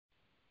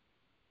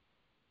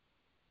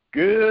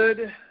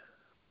Good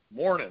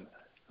morning.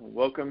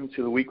 Welcome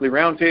to the weekly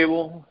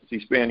roundtable.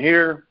 C-SPAN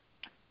here.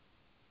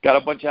 Got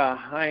a bunch of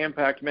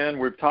high-impact men.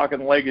 We're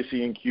talking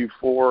legacy in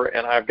Q4,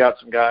 and I've got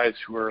some guys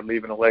who are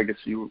leaving a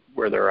legacy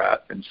where they're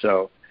at. And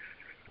so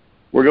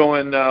we're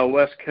going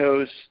West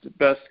Coast,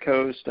 Best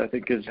Coast, I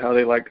think is how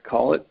they like to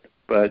call it.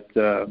 But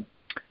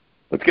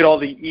let's get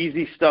all the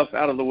easy stuff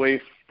out of the way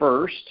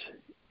first.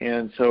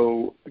 And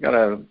so I got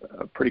a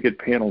pretty good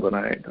panel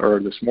tonight, or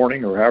this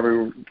morning, or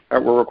however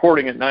we're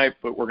recording at night,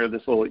 but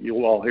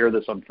you'll all hear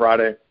this on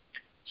Friday.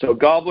 So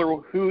Gobbler,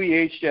 who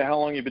EH'd you? How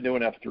long you been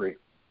doing F3?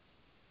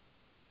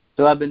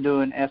 So I've been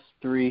doing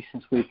F3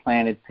 since we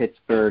planted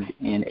Pittsburgh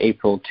in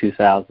April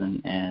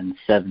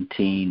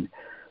 2017.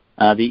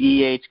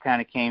 The EH kind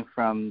of came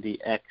from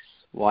the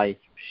ex-wife.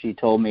 She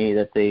told me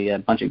that a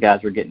bunch of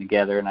guys were getting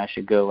together and I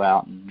should go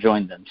out and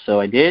join them.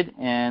 So I did,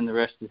 and the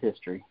rest is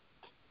history.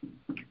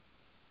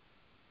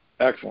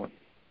 Excellent.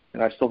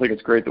 And I still think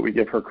it's great that we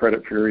give her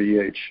credit for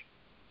your EH.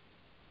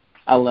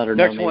 I'll let her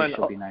know. Maybe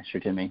she'll be nicer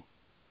to me.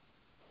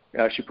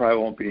 Yeah, she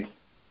probably won't be.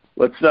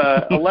 Let's,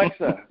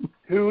 Alexa,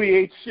 who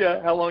EH,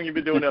 how long you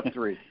been doing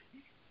F3?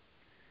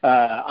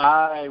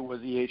 I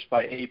was EH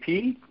by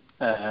AP,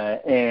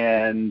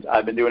 and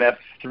I've been doing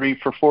F3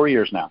 for 4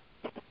 years now.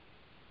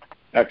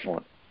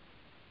 Excellent.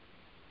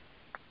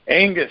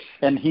 Angus.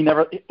 And he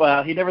never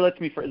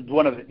lets me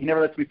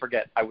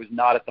forget. I was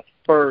not at the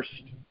first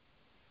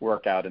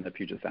workout in the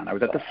Puget Sound. I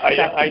was at the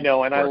second. I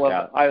know, and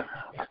workout. I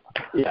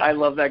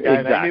love that guy. Exactly.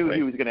 And I knew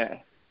he was going to.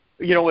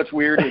 You know what's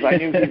weird is I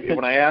knew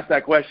when I asked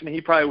that question,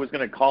 he probably was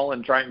going to call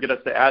and try and get us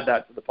to add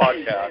that to the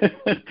podcast.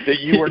 That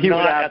you were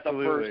not at the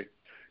first.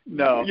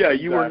 No. Yeah,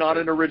 you were not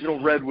an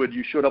original Redwood.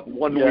 You showed up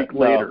 1 week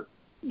later.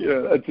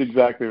 Yeah, that's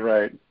exactly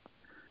right.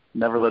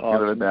 Never let me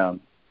live it down.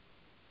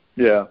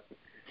 Yeah.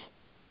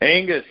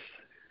 Angus,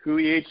 who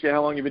EH'd you?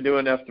 How long you been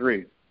doing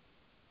F3?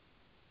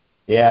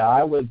 Yeah,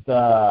 I was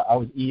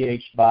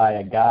EH'd by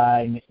a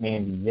guy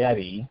named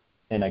Yeti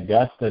in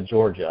Augusta,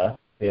 Georgia.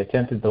 They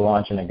attempted to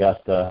launch in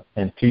Augusta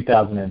in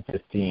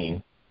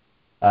 2015.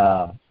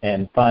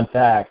 And fun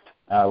fact,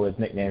 I was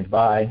nicknamed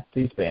by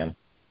C-SPAN.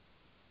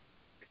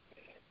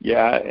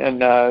 Yeah, and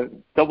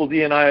Double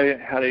D and I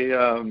had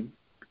I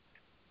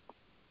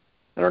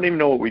don't even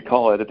know what we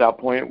call it at that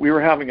point. We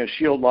were having a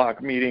shield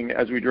lock meeting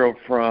as we drove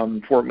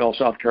from Fort Mill,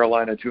 South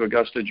Carolina to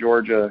Augusta,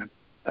 Georgia.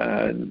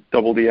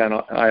 Double D and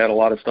I had a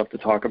lot of stuff to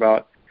talk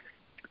about.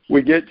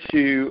 We get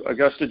to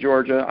Augusta,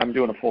 Georgia. I'm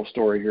doing a full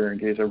story here in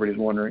case everybody's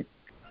wondering.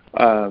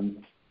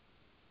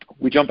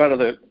 We jump out of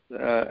the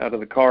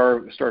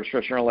car, start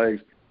stretching our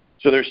legs.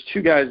 So there's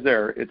two guys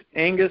there. It's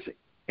Angus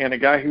and a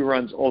guy who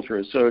runs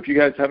ultras. So if you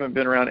guys haven't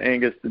been around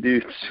Angus, the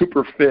dude's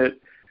super fit,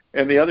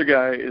 and the other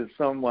guy is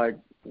some like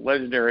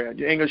legendary.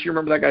 Angus, you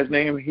remember that guy's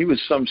name? He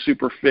was some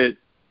super fit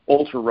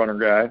ultra runner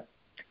guy.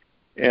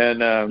 And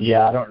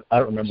yeah, I don't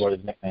remember what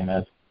his nickname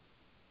is.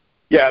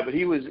 Yeah, but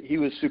he was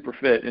super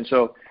fit, and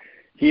so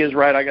he is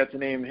right. I got to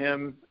name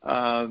him.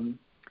 And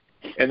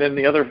then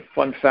the other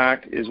fun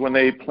fact is when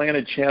they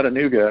planted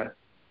Chattanooga,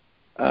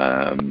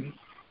 the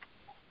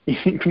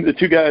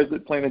two guys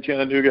that planted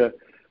Chattanooga,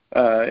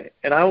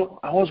 and I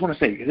always want to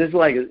say because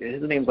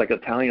his name's like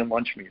Italian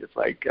lunch meat. It's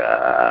like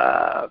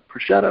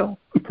prosciutto.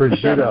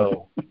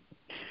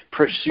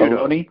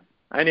 Bologna?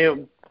 I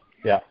knew.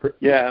 Yeah.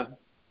 Yeah.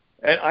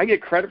 And I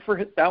get credit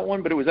for that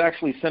one, but it was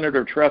actually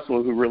Senator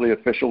Tressel who really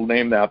official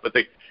named that. But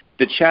the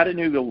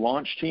Chattanooga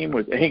launch team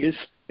was Angus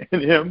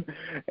and him,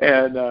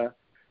 and I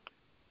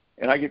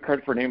get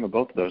credit for naming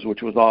both of those,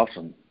 which was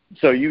awesome.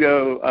 So you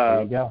go,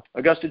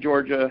 Augusta,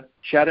 Georgia,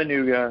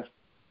 Chattanooga,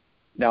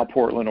 now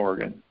Portland,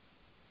 Oregon.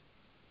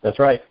 That's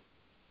right.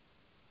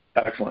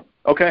 Excellent.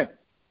 Okay.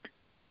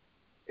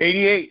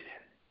 88.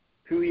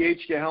 Who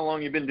EH'd you? How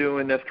long you been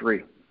doing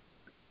F3?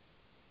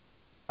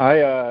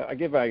 I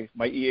give my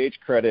EH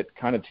credit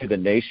kind of to the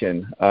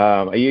nation.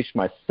 I EH'd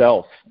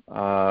myself.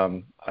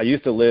 I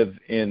used to live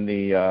in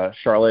the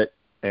Charlotte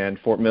and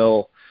Fort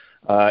Mill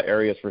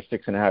areas for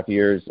 6.5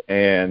 years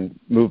and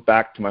moved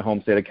back to my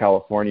home state of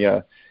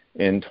California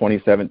in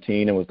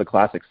 2017 and was the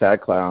classic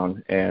sad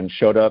clown and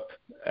showed up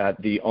at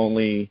the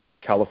only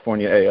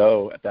California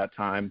AO at that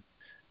time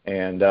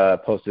and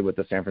posted with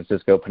the San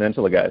Francisco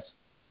Peninsula guys.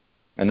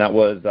 And that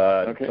was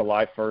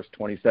July 1st,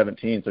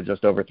 2017, so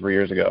just over 3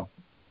 years ago.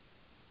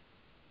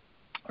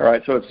 All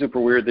right, so it's super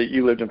weird that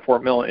you lived in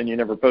Fort Mill and you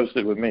never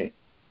posted with me.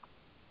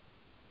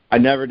 I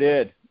never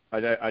did.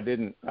 I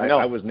didn't.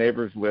 I was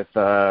neighbors with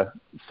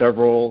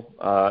several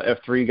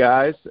F3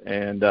 guys,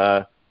 and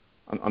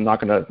I'm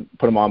not going to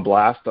put them on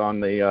blast on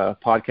the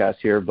podcast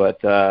here, but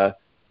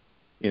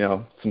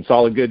some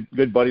solid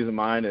good buddies of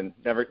mine, and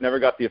never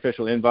got the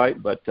official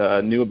invite, but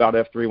knew about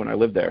F3 when I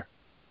lived there.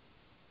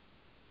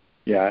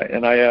 Yeah,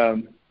 and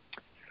I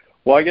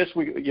guess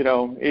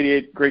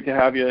 88, great to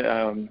have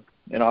you.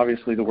 And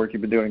obviously the work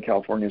you've been doing in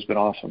California has been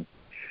awesome.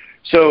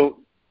 So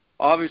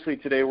obviously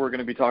today we're going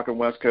to be talking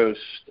West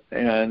Coast,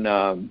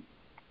 and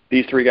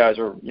these three guys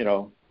are,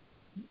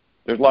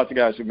 there's lots of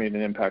guys who've made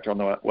an impact on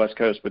the West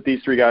Coast, but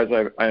these three guys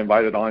I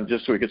invited on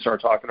just so we could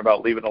start talking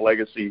about leaving a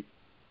legacy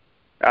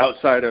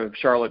outside of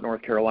Charlotte,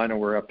 North Carolina,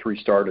 where Up3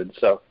 started.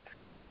 So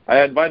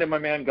I invited my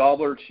man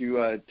Gobbler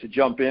to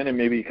jump in and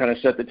maybe kind of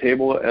set the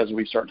table as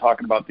we start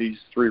talking about these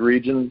 3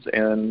 regions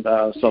and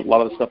a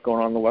lot of the stuff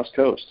going on the West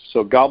Coast.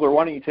 So Gobbler,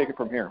 why don't you take it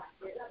from here?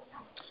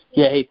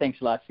 Yeah, hey, thanks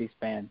a lot,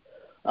 C-SPAN.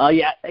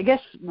 I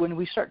guess when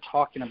we start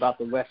talking about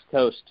the West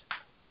Coast,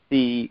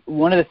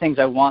 one of the things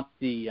I want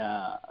the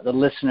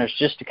listeners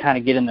just to kind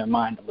of get in their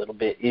mind a little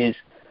bit is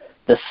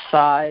the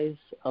size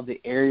of the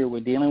area we're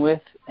dealing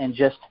with and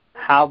just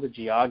how the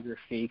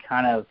geography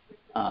kind of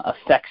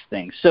affects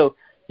things. So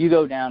you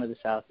go down to the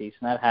Southeast,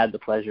 and I've had the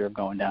pleasure of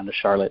going down to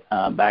Charlotte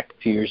back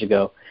a few years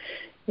ago,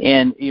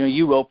 and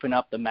you open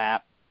up the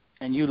map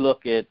and you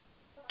look at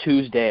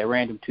Tuesday, a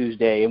random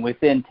Tuesday, and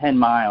within 10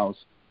 miles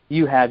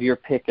you have your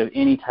pick of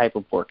any type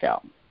of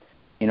workout.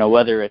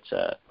 Whether it's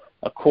a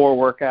core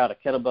workout, a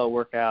kettlebell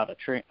workout,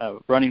 a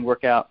running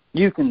workout,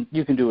 you can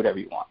do whatever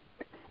you want.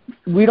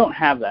 We don't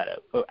have that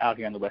out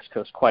here on the West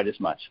Coast quite as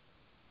much.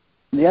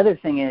 The other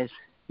thing is,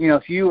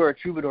 if you are a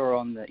troubadour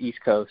on the East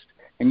Coast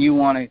and you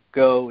want to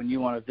go and you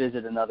want to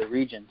visit another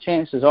region,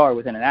 chances are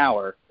within an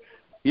hour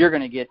you're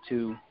going to get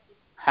to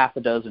half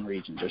a dozen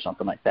regions or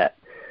something like that.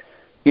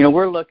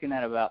 We're looking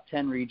at about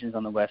 10 regions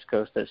on the West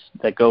Coast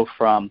that go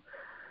from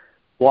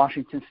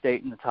Washington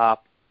State in the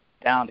top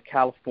down to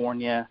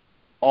California,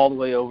 all the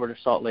way over to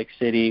Salt Lake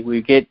City.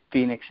 We get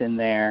Phoenix in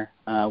there.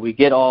 We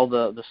get all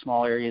the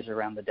small areas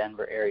around the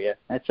Denver area.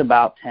 That's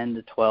about 10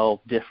 to 12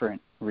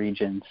 different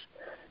regions,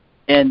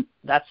 and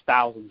that's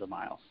thousands of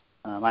miles.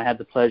 I had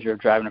the pleasure of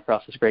driving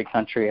across this great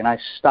country, and I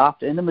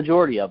stopped in the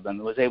majority of them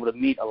and was able to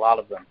meet a lot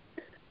of them.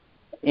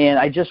 And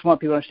I just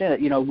want people to understand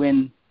that,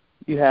 when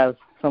you have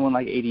someone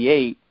like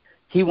 88,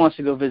 he wants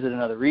to go visit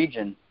another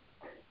region.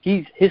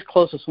 His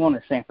closest one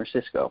is San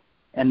Francisco,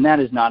 and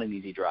that is not an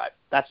easy drive.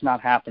 That's not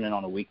happening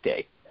on a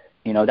weekday.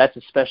 That's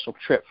a special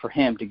trip for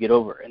him to get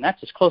over, and that's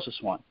his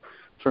closest one.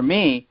 For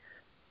me,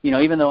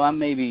 even though I'm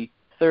maybe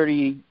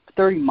 30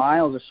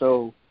 miles or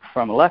so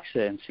from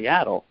Alexa in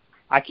Seattle,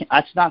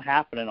 that's not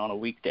happening on a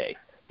weekday.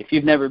 If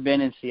you've never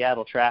been in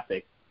Seattle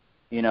traffic,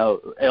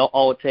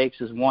 all it takes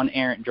is one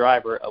errant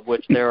driver, of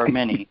which there are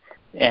many,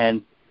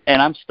 and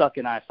I'm stuck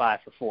in I-5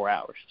 for 4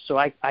 hours. So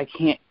I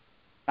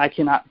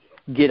cannot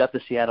get up to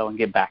Seattle and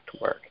get back to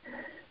work.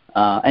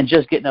 And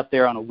just getting up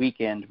there on a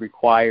weekend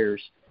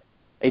requires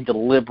a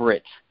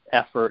deliberate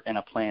effort and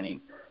a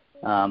planning.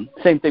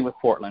 Same thing with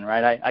Portland,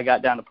 right? I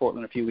got down to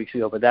Portland a few weeks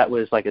ago, but that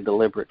was like a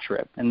deliberate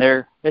trip. And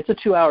it's a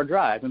 2-hour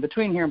drive. And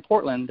between here and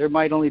Portland, there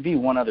might only be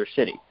one other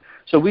city.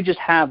 So we just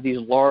have these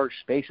large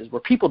spaces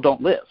where people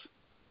don't live.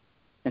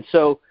 And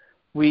so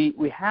we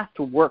have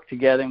to work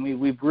together, and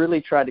we've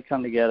really tried to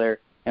come together.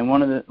 And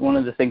one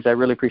of the things I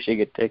really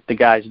appreciate the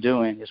guys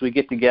doing is we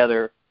get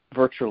together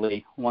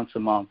virtually once a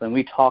month, and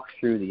we talk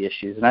through the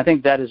issues. And I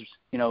think that is,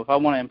 if I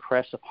want to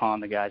impress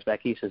upon the guys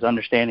back east, is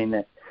understanding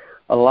that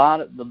a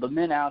lot of the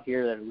men out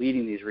here that are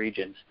leading these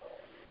regions,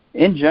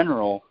 in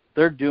general,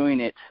 they're doing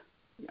it,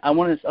 I don't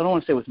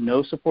want to say with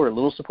no support or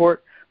little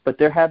support, but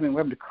we're having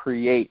to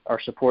create our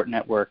support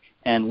network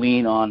and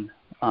lean on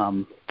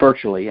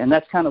virtually. And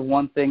that's kind of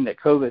one thing that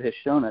COVID has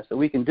shown us, that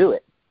we can do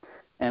it.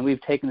 And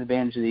we've taken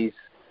advantage of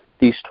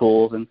these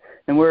tools, and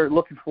we're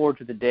looking forward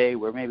to the day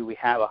where maybe we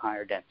have a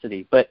higher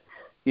density. But,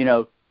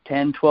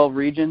 10, 12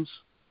 regions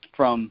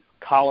from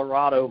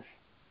Colorado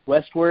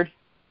westward,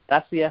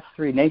 that's the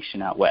F3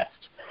 nation out west.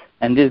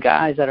 And these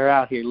guys that are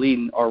out here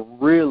leading are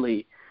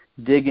really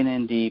digging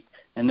in deep,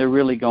 and they're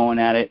really going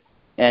at it.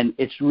 And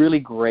it's really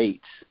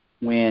great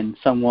when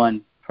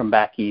someone from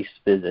back east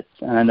visits.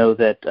 And I know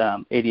that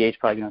 88 is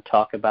probably going to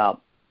talk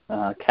about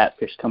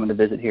Catfish coming to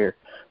visit here.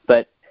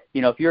 But,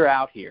 if you're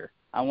out here,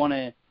 I want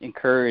to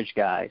encourage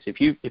guys,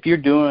 if you're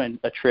doing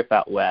a trip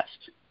out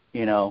west,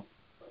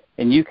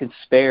 and you can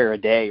spare a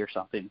day or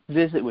something,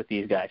 visit with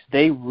these guys.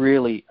 They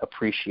really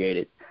appreciate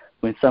it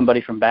when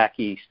somebody from back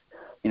east,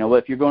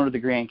 if you're going to the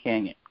Grand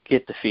Canyon,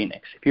 get to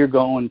Phoenix. If you're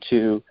going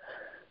to,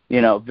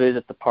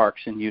 visit the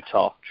parks in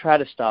Utah, try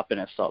to stop in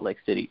at Salt Lake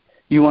City.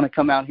 You want to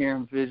come out here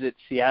and visit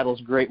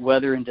Seattle's great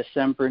weather in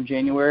December and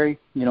January,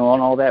 on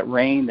all that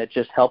rain that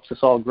just helps us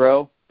all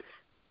grow,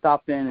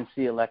 stop in and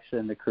see Alexa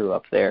and the crew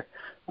up there.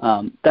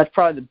 That's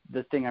probably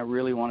the thing I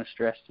really want to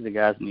stress to the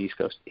guys on the East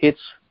Coast.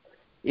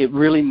 It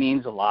really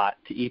means a lot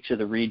to each of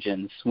the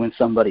regions when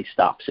somebody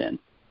stops in,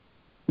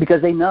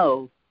 because they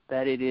know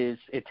that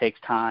it takes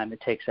time,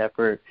 it takes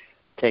effort,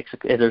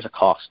 there's a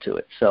cost to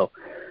it. So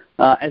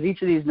as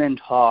each of these men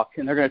talk,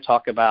 and they're going to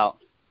talk about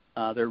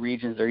their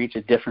regions, they're each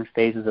at different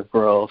phases of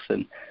growth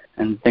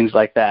and things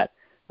like that,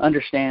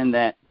 understand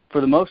that for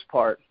the most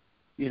part,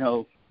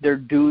 they're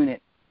doing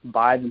it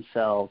by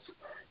themselves.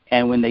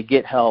 And when they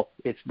get help,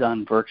 it's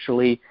done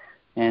virtually,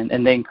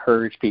 and they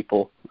encourage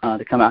people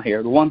to come out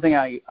here. The one thing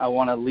I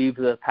want to leave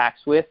the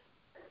PAX with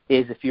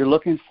is, if you're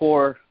looking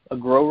for a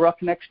Grow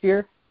Ruck next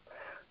year,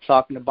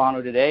 talking to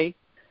Bono today,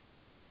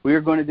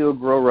 we're going to do a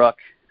Grow Ruck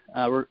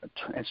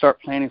and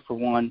start planning for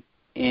one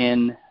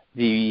in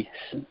the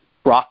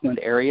Rockland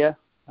area.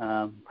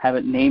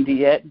 Haven't named it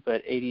yet,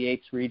 but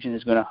 88's region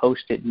is going to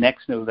host it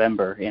next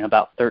November in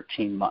about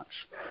 13 months,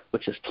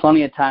 which is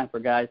plenty of time for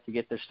guys to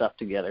get their stuff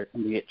together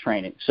and to get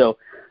training. So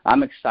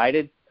I'm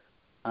excited.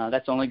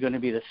 That's only going to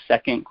be the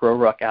second Grow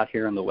Ruck out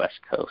here on the West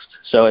Coast.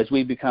 So as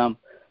we become,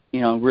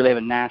 really have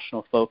a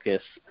national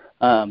focus,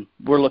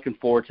 we're looking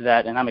forward to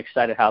that, and I'm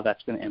excited how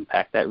that's going to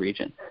impact that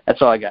region.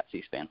 That's all I got,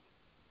 C-SPAN.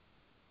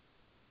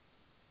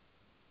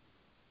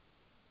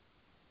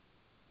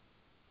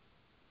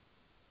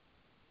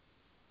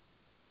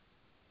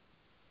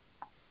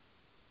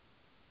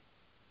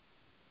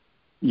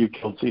 You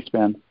killed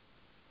C-SPAN.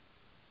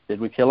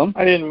 Did we kill him?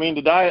 I didn't mean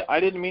to die.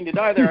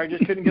 There. I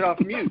just couldn't get off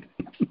mute.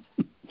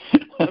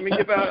 Let me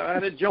get back. I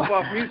had to jump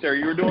off mute there.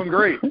 You were doing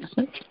great.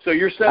 So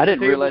you're set. I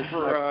didn't realize.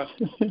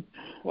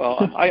 Well,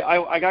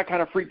 I got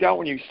kind of freaked out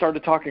when you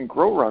started talking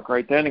Grow Ruck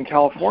right then in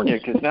California,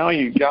 because now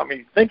you got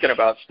me thinking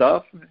about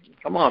stuff.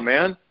 Come on,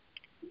 man.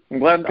 I'm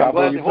glad.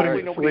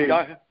 Hopefully nobody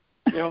died.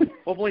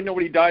 Hopefully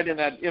nobody died in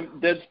that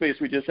dead space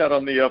we just had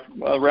on the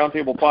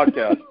Roundtable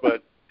podcast.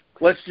 But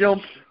let's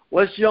jump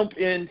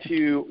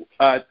into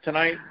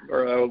tonight.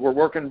 We're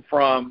working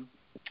from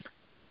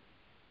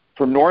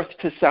north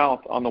to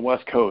south on the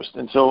West Coast.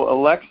 And so,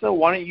 Alexa,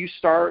 why don't you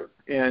start?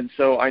 And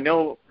so I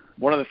know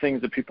one of the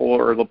things that people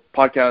or the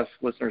podcast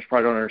listeners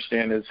probably don't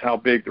understand is how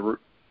big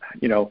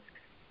you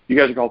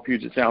guys are called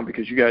Puget Sound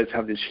because you guys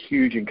have this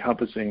huge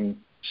encompassing,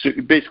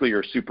 basically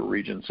you're a super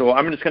region. So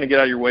I'm just going to get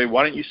out of your way.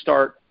 Why don't you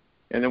start,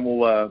 and then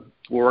we'll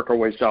work our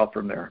way south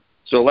from there.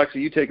 So, Alexa,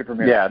 you take it from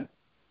here. Yeah.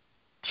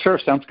 Sure,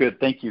 sounds good.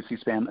 Thank you,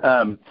 C-SPAN.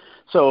 I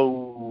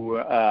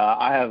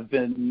have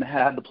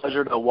had the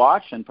pleasure to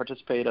watch and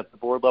participate at the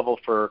board level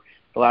for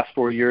the last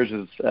 4 years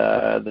as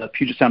the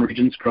Puget Sound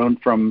region's grown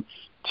from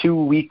 2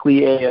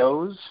 weekly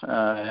AOs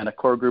and a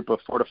core group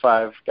of 4 to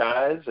 5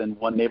 guys in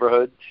one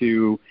neighborhood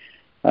to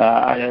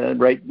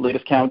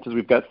latest count is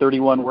we've got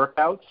 31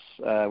 workouts.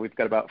 We've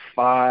got about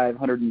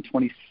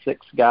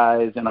 526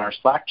 guys in our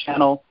Slack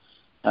channel.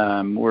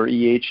 We're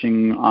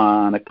EHing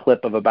on a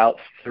clip of about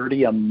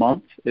 30 a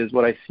month is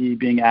what I see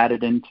being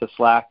added into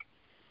Slack.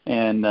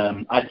 And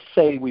I'd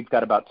say we've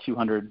got about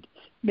 200,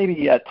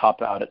 maybe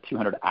top out at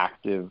 200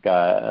 active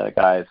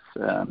guys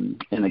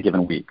in a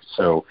given week.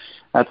 So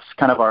that's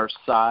kind of our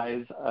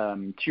size.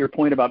 To your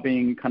point about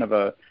being kind of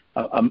a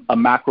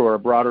macro or a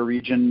broader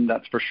region,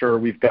 that's for sure.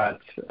 We've got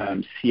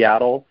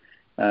Seattle.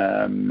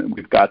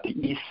 We've got the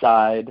east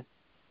side.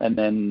 And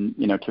then,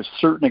 to a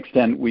certain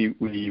extent, we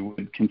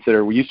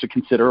used to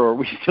consider, or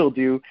we still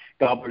do,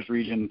 Gobbler's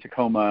Region,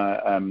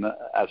 Tacoma,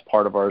 as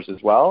part of ours as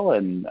well,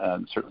 and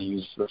certainly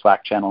use the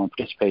Slack channel and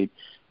participate,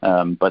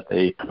 but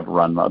they kind of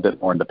run a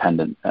bit more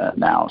independent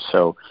now.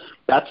 So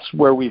that's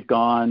where we've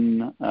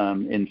gone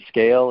in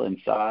scale, in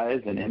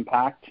size, and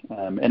impact.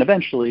 And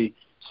eventually,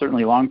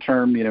 certainly long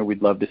term,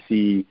 we'd love to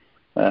see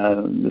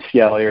the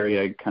Seattle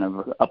area kind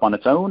of up on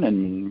its own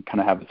and kind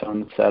of have its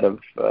own set of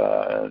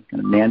kind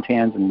of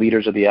Nantans and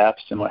leaders of the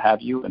Fs and what have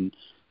you, and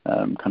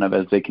kind of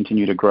as they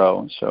continue to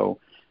grow. So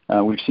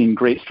we've seen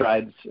great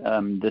strides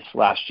this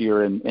last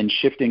year in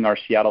shifting our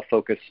Seattle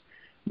focus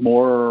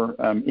more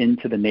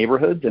into the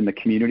neighborhoods and the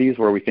communities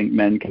where we think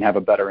men can have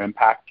a better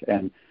impact,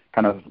 and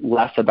kind of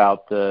less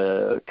about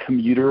the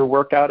commuter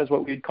workout is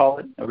what we'd call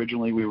it.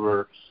 Originally we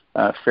were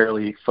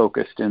fairly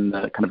focused in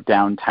the kind of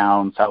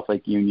downtown South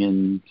Lake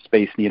Union,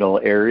 Space Needle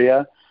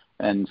area,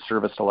 and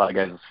serviced a lot of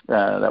guys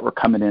that were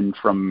coming in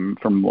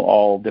from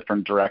all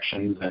different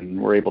directions, and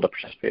were able to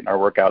participate in our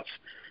workouts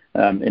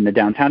in the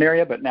downtown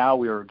area. But now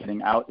we are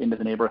getting out into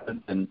the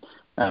neighborhoods, and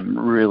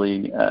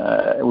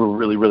we're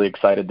really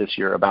excited this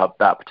year about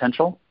that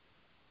potential.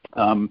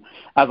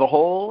 As a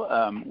whole,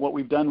 what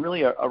we've done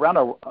really around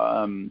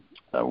our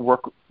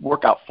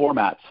workout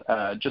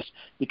formats, just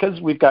because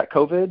we've got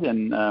COVID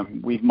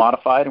and we've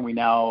modified, and we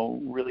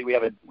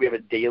have a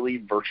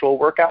daily virtual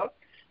workout.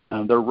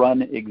 They're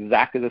run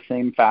exactly the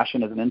same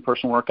fashion as an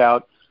in-person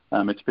workout.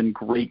 It's been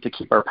great to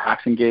keep our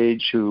PAX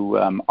engaged who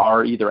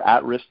are either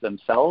at risk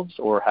themselves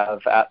or have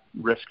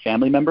at-risk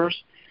family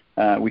members.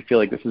 We feel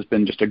like this has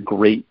been just a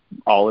great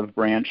olive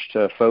branch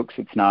to folks.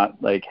 It's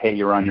not like, hey,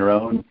 you're on your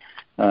own.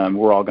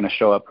 We're all going to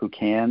show up who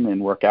can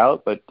and work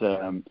out, but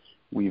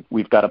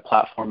we've got a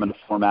platform and a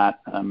format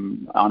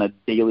on a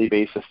daily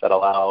basis that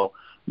allow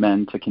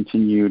men to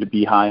continue to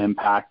be high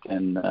impact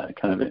and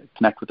kind of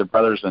connect with their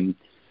brothers and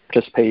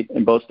participate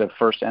in both the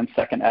first and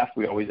second F.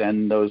 We always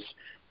end those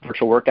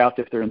virtual workouts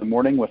if they're in the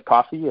morning with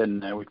coffee,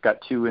 and we've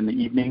got 2 in the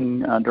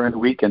evening during the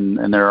week,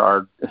 and there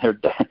are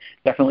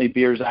definitely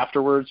beers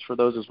afterwards for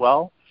those as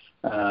well.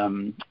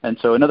 And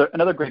so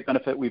another great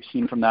benefit we've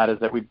seen from that is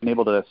that we've been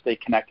able to stay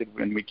connected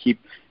when we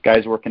keep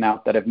guys working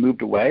out that have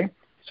moved away.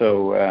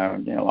 So,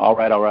 All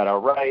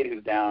Right,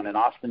 who's down in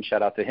Austin,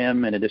 shout out to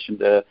him. In addition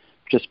to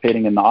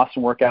participating in the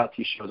Austin workouts,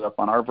 he shows up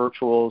on our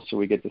virtuals, so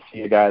we get to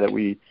see a guy that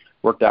we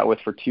worked out with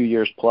for 2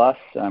 years plus.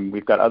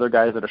 We've got other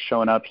guys that are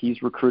showing up.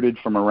 He's recruited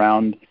from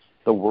around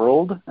the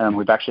world.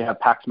 We've actually had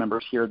PAX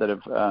members here that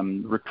have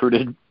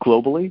recruited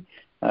globally.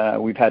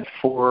 We've had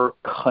 4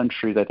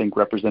 countries, I think,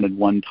 represented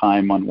one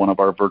time on one of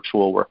our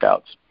virtual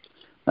workouts.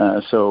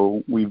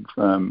 So we've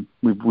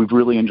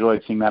really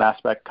enjoyed seeing that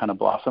aspect kind of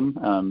blossom.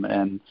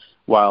 And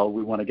while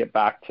we want to get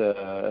back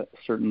to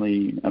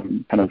certainly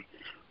kind of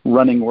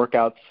running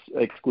workouts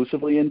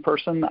exclusively in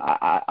person,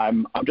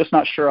 I'm just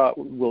not sure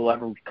we'll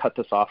ever cut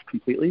this off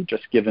completely,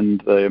 just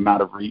given the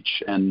amount of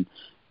reach and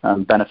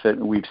benefit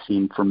we've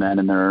seen for men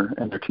in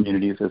their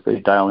communities as they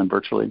dial in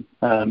virtually.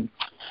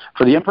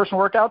 For the in-person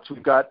workouts,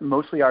 we've got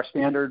mostly our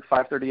standard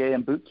 5:30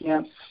 a.m. boot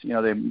camps.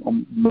 They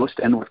most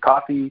end with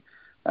coffee.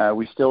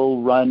 We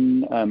still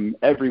run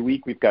every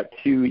week. We've got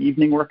 2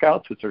 evening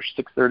workouts, which are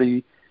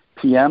 6:30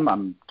 p.m.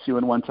 I'm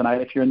queuing one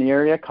tonight if you're in the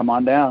area. Come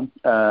on down.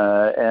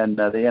 And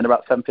they end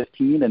about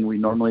 7:15, and we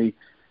normally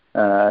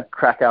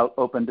crack out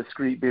open,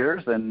 discreet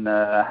beers and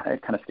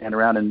kind of stand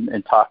around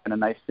and talk in a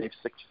nice, safe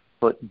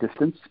 6-foot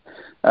distance.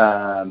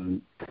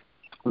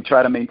 We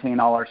try to maintain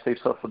all our safe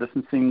social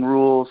distancing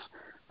rules.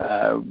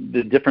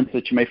 The difference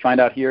that you may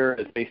find out here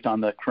is based on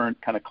the current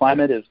kind of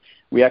climate is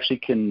we actually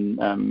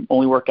can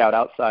only work out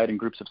outside in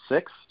groups of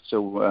 6.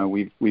 So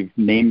we've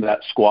named that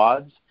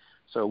squads.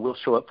 So we'll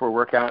show up for a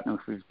workout, and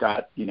if we've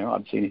got,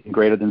 obviously anything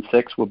greater than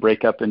 6, we'll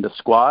break up into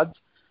squads.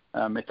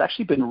 It's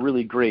actually been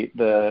really great.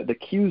 The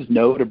cues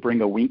know to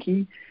bring a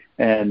Winky,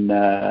 and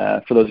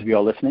for those of you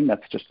all listening,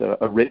 that's just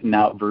a written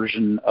out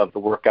version of the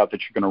workout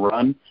that you're going to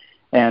run.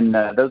 And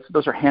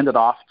those are handed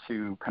off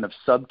to kind of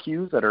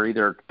sub-cues that are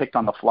either picked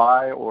on the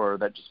fly or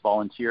that just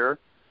volunteer.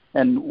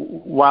 And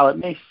while it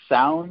may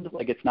sound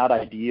like it's not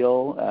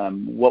ideal,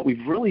 what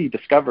we've really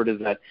discovered is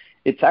that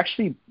it's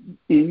actually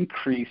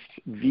increased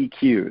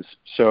VQs.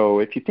 So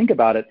if you think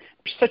about it,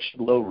 there's such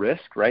low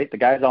risk, right? The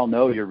guys all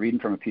know you're reading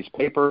from a piece of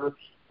paper.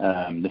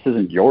 This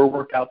isn't your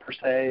workout per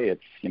se.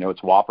 It's,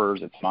 it's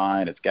Whoppers, it's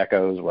mine, it's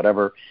Geckos,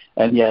 whatever.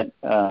 And yet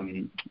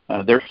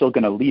they're still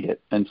going to lead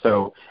it. And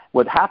so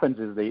what happens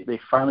is they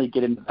finally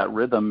get into that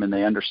rhythm and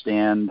they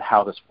understand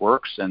how this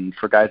works. And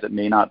for guys that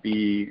may not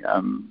be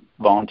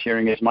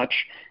volunteering as much,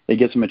 it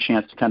gives them a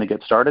chance to kind of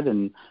get started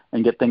and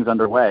get things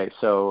underway.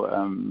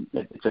 So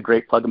it's a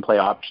great plug and play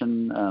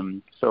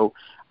option. So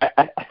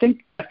I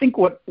think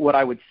what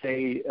I would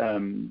say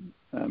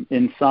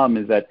in sum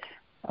is that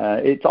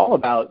it's all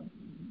about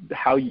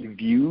how you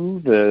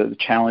view the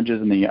challenges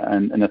and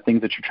the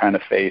things that you're trying to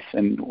face.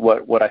 And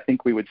what I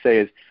think we would say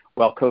is,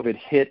 while COVID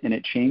hit and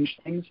it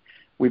changed things,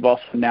 we've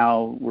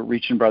also we're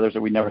reaching brothers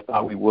that we never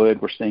thought we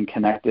would. We're staying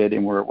connected,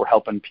 and we're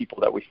helping people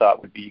that we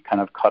thought would be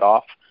kind of cut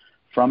off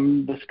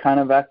from this kind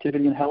of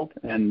activity and health.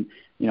 And,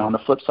 on the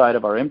flip side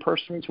of our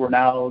in-persons, we're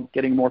now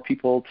getting more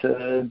people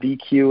to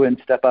VQ and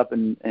step up.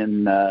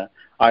 And I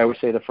always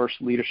say the first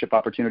leadership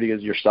opportunity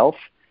is yourself.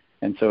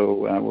 And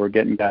so we're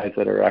getting guys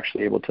that are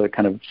actually able to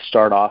kind of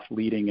start off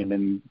leading and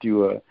then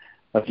do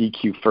a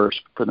VQ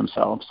first for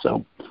themselves.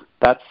 So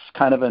that's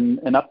kind of an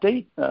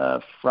update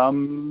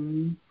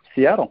from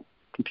Seattle,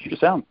 from Puget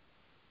Sound.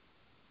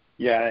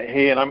 Yeah,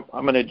 hey, and I'm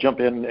going to jump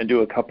in and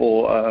do a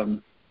couple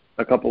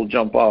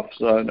jump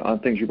offs on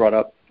things you brought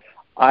up.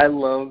 I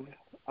love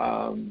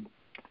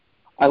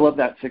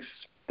that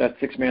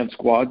six-man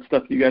squad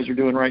stuff that you guys are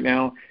doing right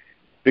now,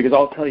 because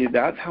I'll tell you,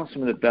 that's how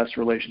some of the best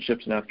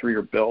relationships in F3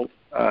 are built.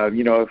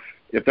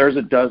 If there's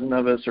a dozen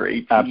of us or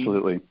 18,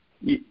 absolutely,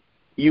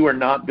 you are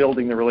not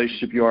building the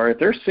relationship you are. If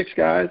there's 6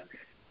 guys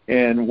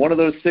and one of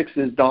those 6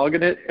 is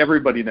dogging it,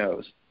 everybody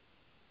knows,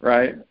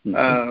 right?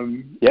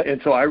 Mm-hmm. Yep.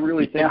 And so I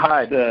really think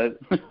hide.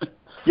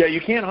 Yeah,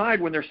 you can't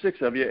hide when there's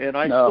 6 of you, and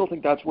I still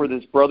think that's where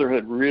this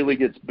brotherhood really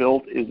gets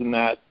built, is in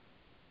that,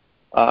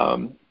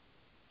 that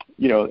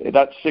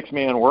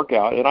 6-man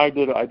workout. And I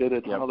did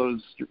a ton of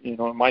those, in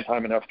my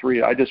time in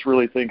F3.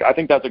 I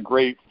think that's a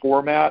great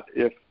format.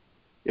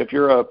 If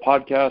you're a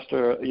podcast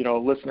or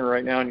listener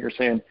right now and you're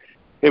saying,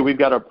 hey, we've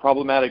got a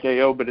problematic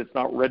AO, but it's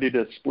not ready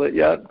to split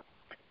yet,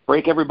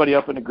 break everybody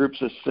up into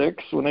groups of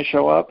 6 when they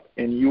show up,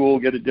 and you will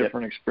get a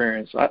different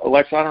experience.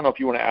 Alexa, I don't know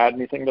if you want to add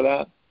anything to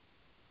that.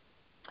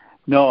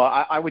 No,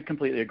 I would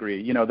completely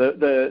agree.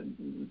 The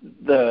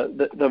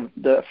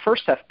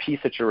first F piece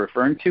that you're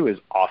referring to is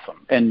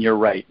awesome, and you're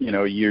right.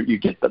 You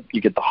get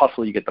the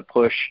hustle, you get the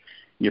push.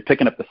 You're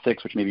picking up the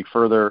 6, which may be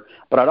further.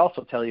 But I'd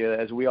also tell you,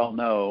 as we all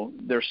know,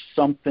 there's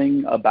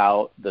something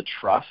about the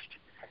trust.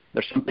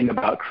 There's something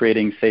about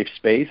creating safe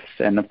space.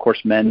 And, of course,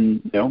 men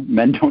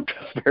don't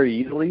trust very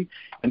easily.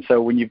 And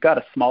so when you've got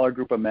a smaller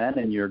group of men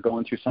and you're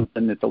going through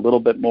something that's a little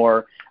bit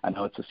more, I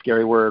know it's a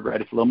scary word, right?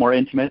 It's a little more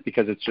intimate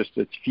because it's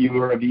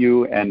fewer of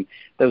you. And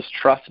those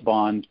trust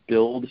bonds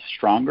build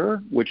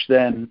stronger, which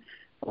then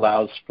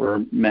allows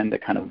for men to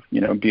kind of,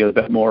 be a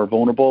bit more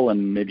vulnerable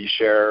and maybe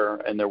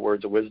share in their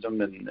words of wisdom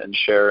and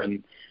share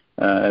in,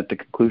 at the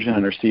conclusion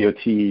under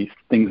COT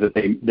things that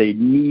they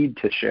need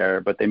to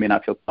share, but they may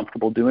not feel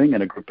comfortable doing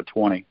in a group of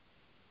 20.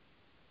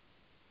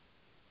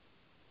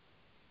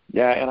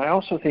 Yeah, and I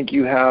also think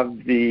you have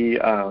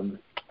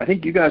I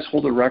think you guys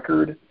hold a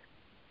record,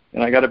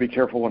 and I got to be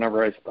careful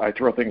whenever I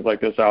throw things like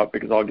this out,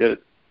 because I'll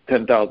get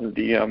 10,000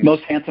 DMs.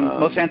 Most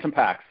handsome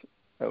packs.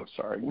 Oh,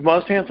 sorry.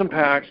 Most handsome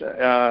packs,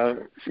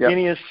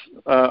 skinniest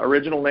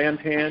original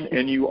Lantan,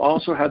 and you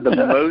also had the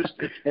most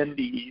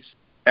attendees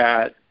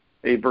at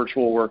a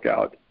virtual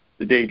workout.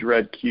 the day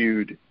Dredd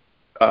queued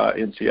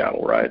in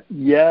Seattle, right?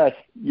 Yes,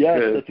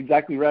 Good. that's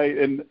exactly right.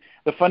 And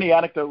the funny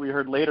anecdote we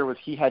heard later was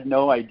he had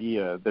no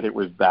idea that it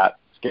was that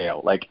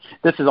scale. Like,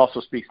 this is also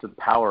speaks to the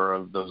power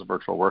of those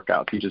virtual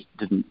workouts. He just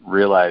didn't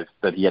realize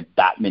that he had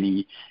that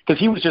many, because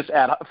he was just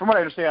from what I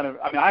understand,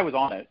 I mean, I was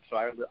on it, so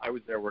I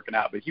was there working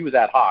out, but he was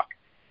ad hoc,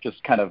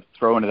 just kind of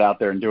throwing it out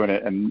there and doing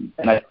it. And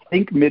I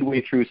think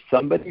midway through,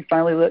 somebody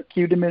finally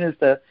cued him in as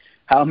to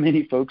how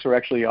many folks were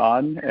actually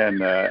on,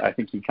 and I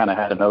think he kind of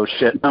had an oh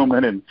shit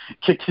moment and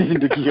kicked it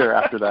into gear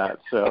after that.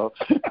 So,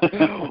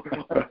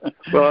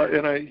 well,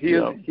 and he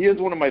is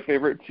one of my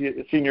favorite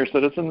senior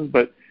citizens,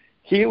 but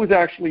he was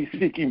actually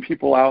seeking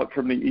people out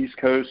from the East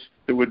Coast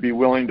that would be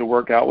willing to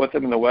work out with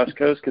him in the West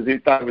Coast, because he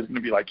thought it was going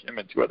to be like him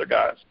and two other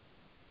guys.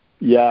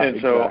 Yeah,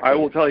 and so I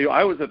will tell you,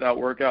 I was at that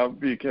workout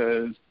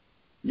because,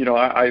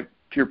 I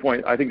to your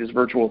point, I think this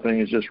virtual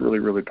thing is just really,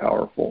 really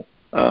powerful.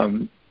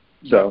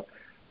 So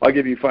I'll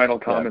give you final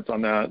comments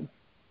on that.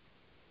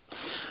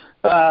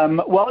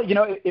 Well,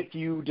 if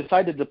you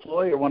decide to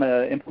deploy or want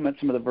to implement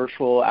some of the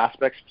virtual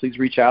aspects, please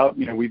reach out.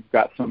 We've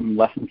got some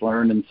lessons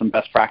learned and some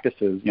best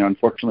practices.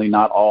 Unfortunately,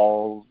 not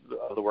all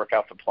of the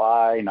workouts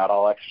apply. Not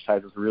all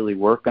exercises really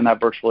work in that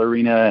virtual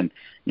arena. And,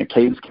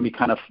 cadence can be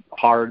kind of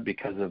hard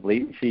because of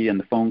latency and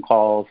the phone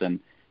calls. And,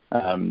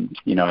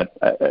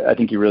 I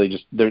think you really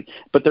just there,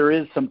 but there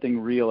is something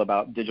real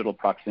about digital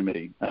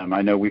proximity.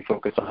 I know we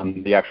focus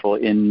on the actual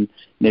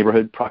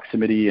in-neighborhood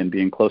proximity and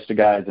being close to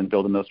guys and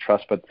building those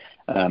trusts, but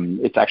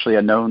it's actually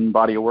a known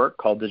body of work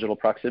called digital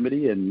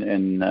proximity.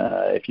 And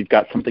if you've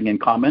got something in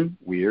common,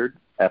 weird,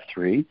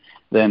 F3,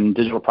 then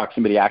digital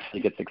proximity actually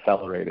gets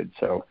accelerated.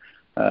 So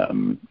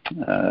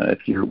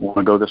if you want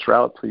to go this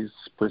route, please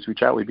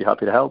reach out. We'd be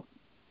happy to help.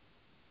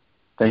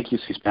 Thank you,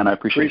 C-SPAN. I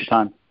appreciate your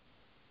time.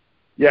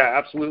 Yeah,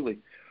 absolutely.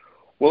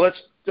 Well, let's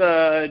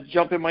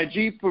jump in my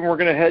Jeep and we're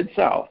going to head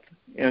south.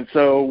 And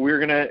so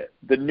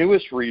the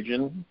newest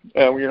region,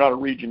 you're not a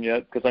region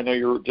yet because I know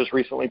you're just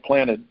recently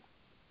planted,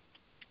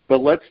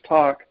 but let's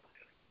talk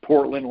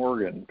Portland,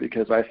 Oregon,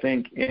 because I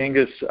think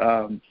Angus,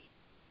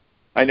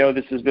 I know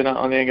this has been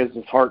on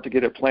Angus's heart to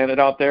get it planted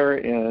out there.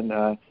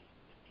 And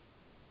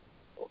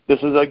this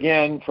is,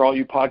 again, for all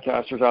you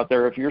podcasters out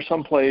there, if you're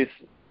someplace,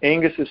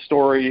 Angus's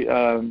story,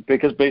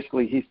 because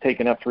basically he's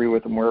taken F3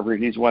 with him wherever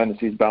he's went as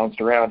he's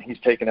bounced around, he's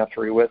taken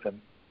F3 with him.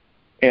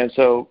 And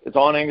so it's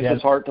on Angus's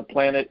heart to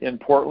plant it in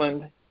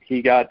Portland.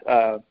 He got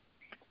a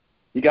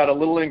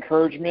little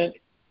encouragement,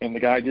 and the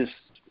guy just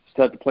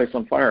set the place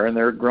on fire, and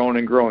they're growing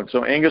and growing.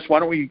 So Angus,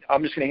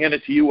 I'm just going to hand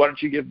it to you. Why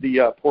don't you give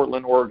the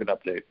Portland, Oregon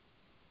update?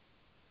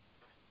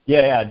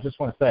 Yeah, I just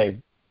want to say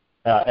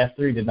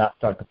F3 did not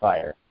start the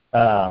fire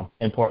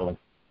in Portland.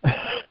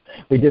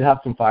 We did have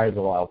some fires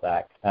a while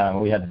back.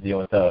 We had to deal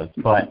with those.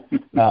 But,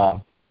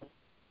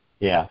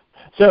 yeah.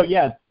 So,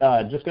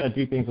 just going to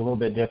do things a little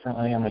bit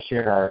differently. I'm going to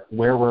share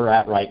where we're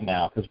at right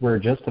now because we're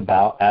just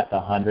about at the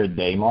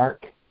 100-day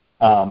mark.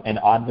 And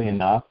oddly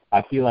enough,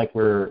 I feel like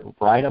we're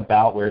right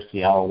about where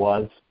Seattle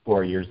was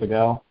 4 years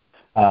ago.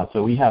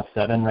 So we have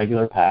 7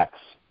 regular packs.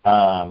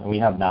 We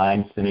have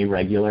 9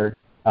 semi-regular.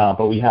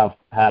 But we have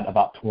had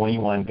about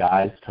 21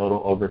 guys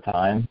total over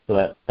time,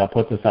 so that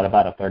puts us at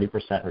about a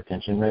 30%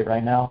 retention rate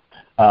right now.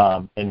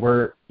 And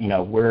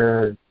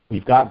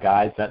we've got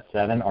guys that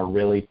 7 are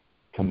really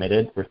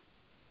committed,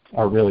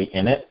 are really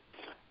in it,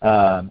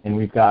 and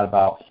we've got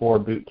about 4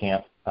 boot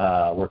camp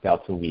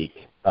workouts a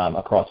week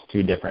across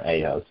 2 different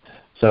AOs.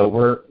 So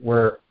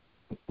we're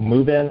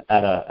moving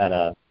at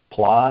a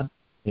plod.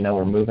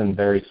 We're moving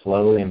very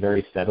slowly and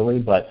very steadily,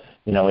 but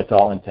it's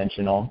all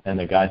intentional, and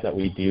the guys that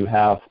we do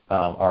have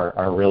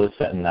are really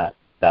setting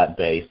that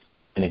base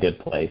in a good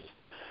place.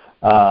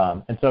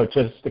 And so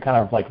just to kind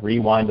of like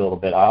rewind a little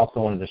bit, I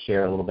also wanted to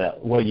share a little bit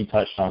what you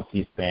touched on,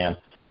 C-SPAN,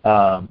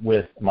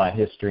 with my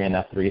history in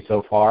F3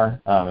 so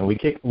far. And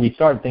we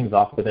started things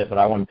off with it, but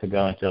I wanted to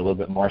go into a little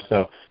bit more.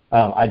 So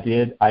I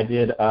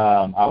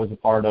was a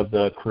part of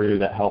the crew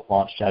that helped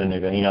launch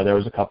Chattanooga. There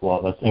was a couple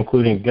of us,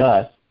 including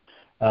Gus,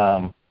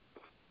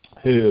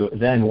 who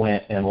then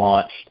went and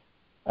launched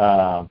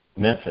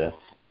Memphis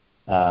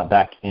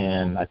back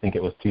in, I think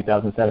it was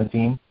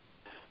 2017,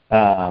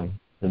 the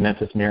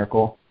Memphis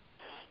Miracle.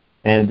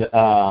 And,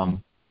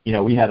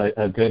 we had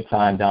a good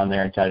time down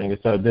there in Chattanooga.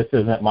 So this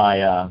isn't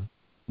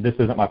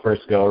my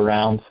first go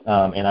around,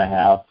 and I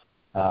have,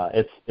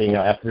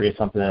 F3 is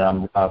something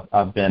that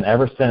I've been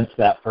ever since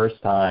that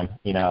first time.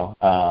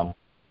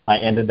 I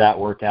ended that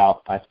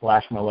workout, I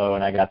splashed my low,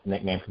 and I got the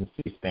nickname from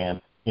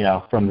C-SPAN.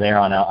 From there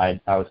on out,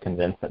 I was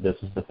convinced that this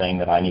is the thing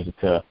that I needed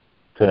to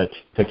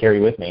carry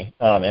with me.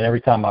 And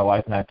every time my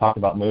wife and I talk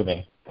about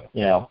moving,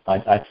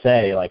 I'd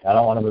say, I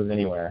don't want to move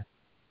anywhere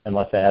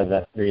unless it has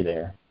F3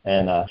 there.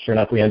 And sure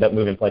enough, we end up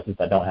moving places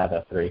that don't have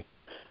F3.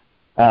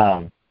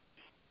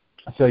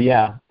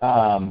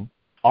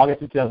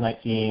 August of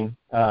 2019,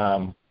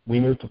 we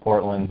moved to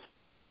Portland,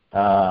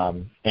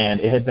 and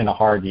it had been a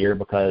hard year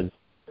because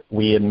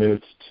we had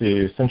moved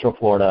to Central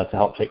Florida to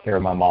help take care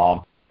of my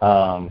mom,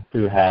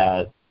 who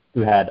had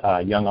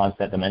young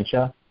onset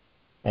dementia,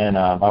 and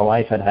my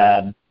wife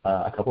had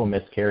a couple of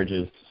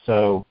miscarriages.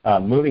 So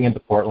moving into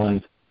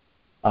Portland,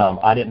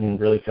 I didn't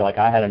really feel like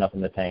I had enough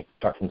in the tank to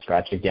start from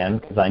scratch again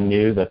because I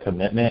knew the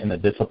commitment and the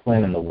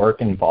discipline and the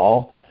work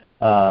involved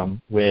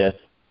with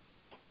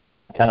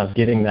kind of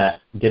getting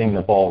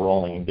the ball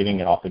rolling and getting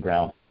it off the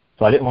ground.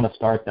 So I didn't want to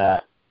start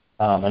that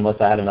unless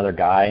I had another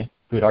guy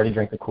who had already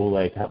drank the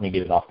Kool-Aid to help me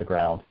get it off the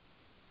ground.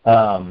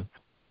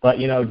 But,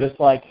 just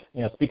like,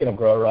 speaking of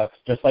grow rucks,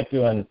 just like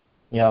doing,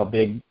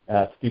 big,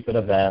 stupid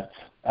events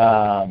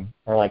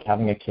or like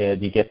having a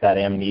kid, you get that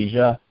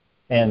amnesia,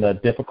 and the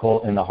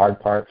difficult and the hard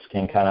parts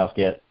can kind of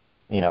get,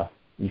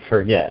 you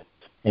forget,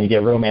 and you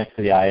get romance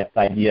to the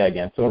idea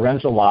again. So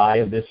around July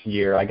of this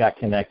year, I got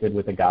connected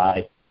with a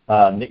guy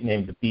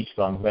nicknamed the Beach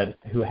Bum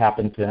who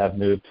happened to have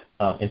moved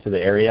into the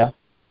area.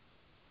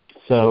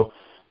 So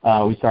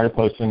we started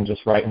posting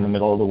just right in the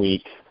middle of the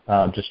week,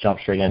 just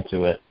jumped straight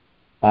into it.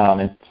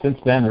 And since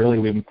then, really,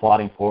 we've been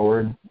plotting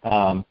forward.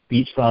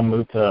 Beach Bum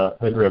moved to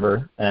Hood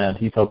River, and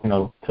he's hoping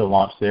to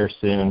launch there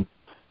soon.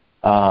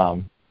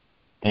 So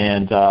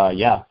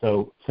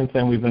since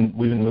then, we've been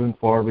moving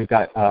forward. We've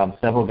got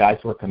several guys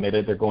who are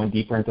committed. They're going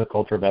deeper into the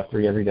culture of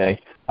F3 every day.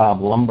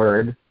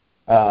 Lumberg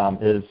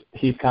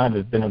he's kind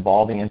of been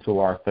evolving into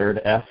our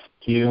third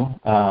FQ,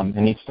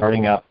 and he's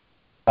starting up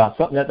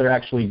something that they're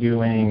actually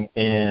doing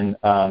in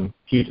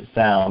Puget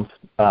Sound.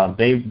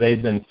 They've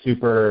been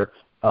super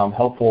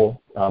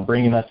helpful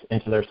bringing us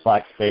into their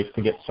Slack space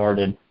to get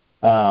started,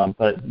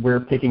 but we're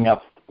picking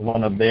up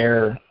one of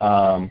their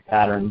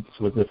patterns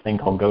with this thing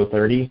called Go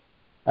 30,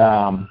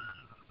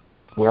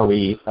 where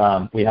we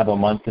have a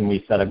month and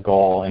we set a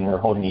goal and we're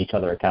holding each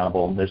other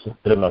accountable. There's a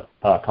bit of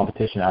a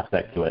competition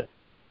aspect to it.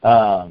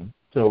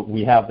 So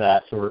we have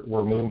that, so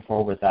we're moving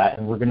forward with that,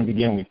 and we're going to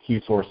begin with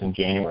Q-Source in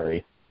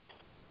January.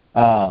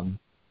 So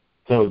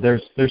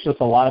there's just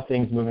a lot of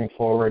things moving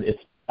forward.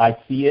 I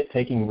see it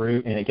taking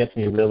root, and it gets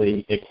me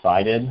really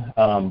excited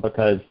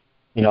because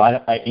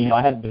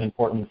I hadn't been in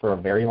Portland for a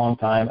very long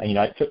time.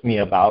 It took me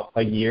about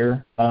a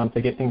year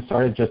to get things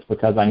started, just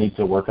because I need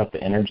to work up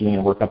the energy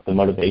and work up the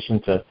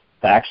motivation to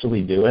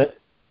actually do it.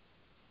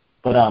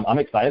 But I'm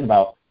excited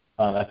about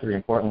F3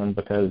 in Portland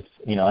because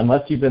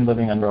unless you've been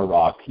living under a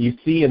rock, you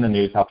see in the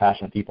news how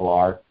passionate people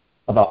are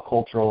about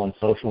cultural and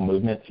social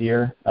movements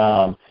here.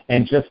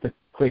 And just a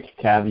quick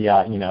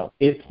caveat,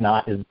 it's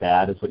not as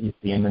bad as what you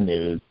see in the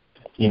news.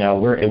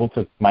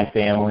 My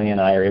family and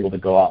I are able to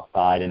go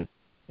outside and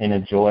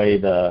enjoy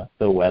the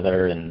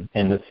weather and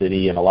the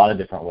city in a lot of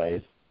different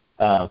ways.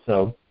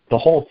 So the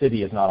whole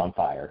city is not on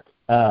fire.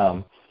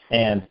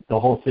 And the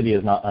whole city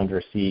is not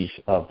under siege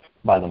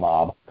by the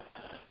mob.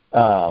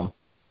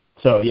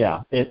 So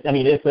yeah,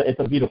 it's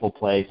a beautiful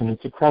place, and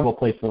it's an incredible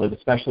place to live,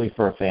 especially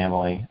for a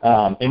family.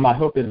 And my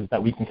hope is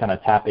that we can kind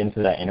of tap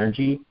into that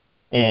energy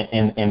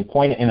and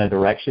point it in a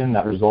direction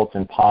that results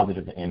in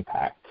positive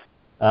impact.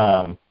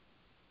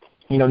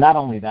 Not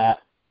only that,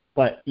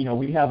 but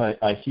we have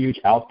a huge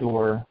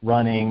outdoor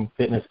running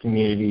fitness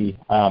community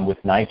with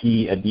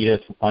Nike,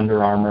 Adidas,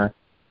 Under Armour,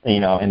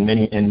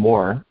 and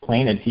more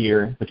planted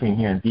between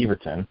here and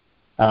Beaverton.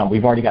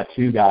 We've already got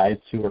 2 guys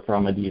who are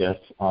from Adidas,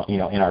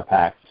 in our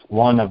packs.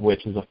 One of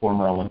which is a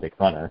former Olympic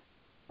runner.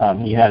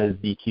 He had his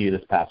DQ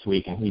this past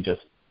week, and he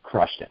just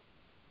crushed it.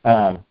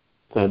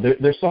 So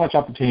there's so much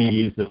opportunity to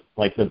use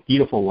the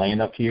beautiful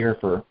land up here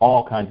for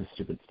all kinds of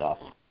stupid stuff.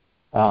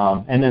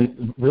 And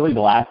then really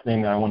the last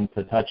thing that I wanted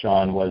to touch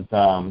on was,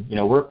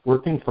 we're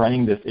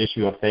confronting this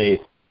issue of faith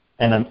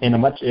in a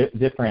much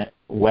different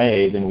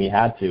way than we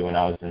had to when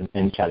I was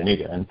in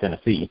Chattanooga, in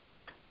Tennessee.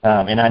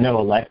 And I know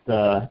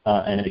Alexa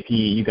and AP,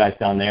 you guys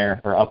down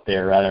there, or up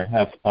there rather,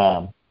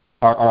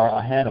 are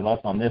ahead of us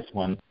on this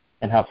one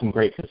and have some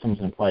great systems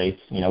in place.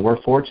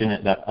 We're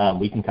fortunate that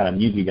we can kind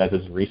of use you guys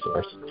as a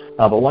resource.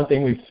 But one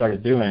thing we've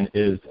started doing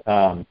is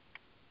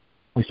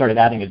we started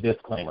adding a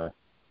disclaimer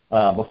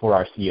before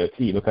our COT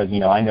because,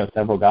 I know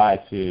several guys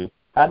who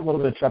had a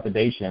little bit of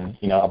trepidation,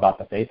 about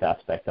the faith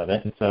aspect of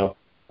it. And so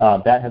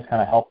that has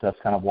kind of helped us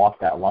kind of walk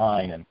that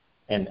line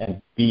and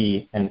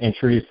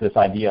introduce this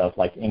idea of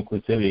like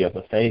inclusivity of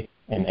the faith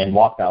and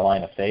walk that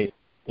line of faith,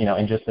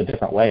 in just a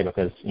different way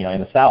because, in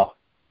the South,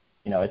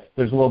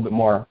 there's a little bit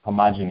more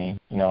homogeny.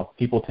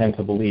 People tend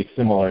to believe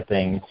similar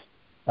things,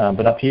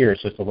 but up here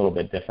it's just a little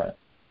bit different.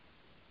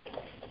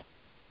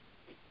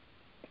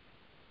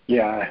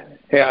 Yeah.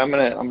 Hey, I'm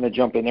gonna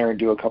jump in there and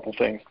do a couple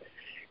things.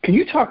 Can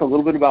you talk a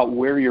little bit about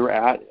where you're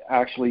at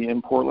actually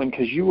in Portland?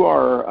 Because you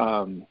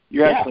are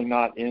actually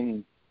not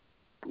in.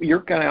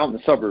 You're kind of out in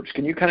the suburbs.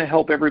 Can you kind of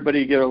help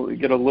everybody get a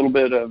little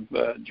bit of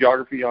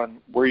geography on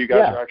where you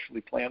guys are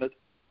actually planted?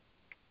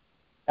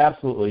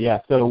 Absolutely, yeah.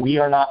 So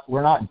we're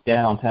not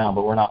downtown,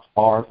 but we're not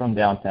far from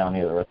downtown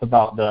either. It's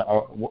about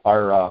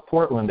our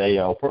Portland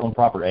AO, Portland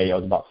proper AO,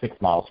 is about 6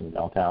 miles from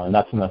downtown, and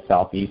that's in the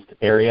southeast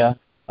area.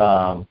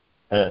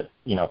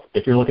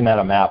 If you're looking at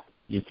a map,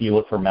 if you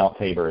look for Mount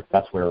Tabor,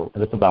 that's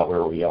about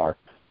where we are.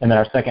 And then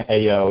our second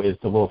AO is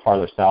a little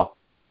farther south.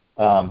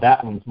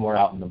 That one's more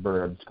out in the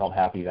burbs, called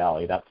Happy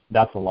Valley.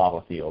 That's a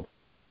lava field.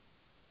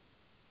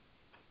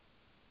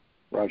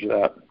 Roger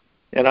that.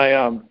 And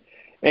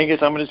Angus,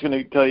 I'm just going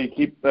to tell you,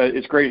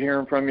 it's great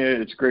hearing from you.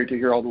 It's great to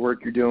hear all the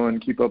work you're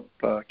doing. Keep up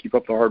the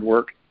hard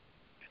work.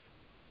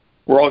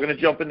 We're all going to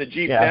jump in the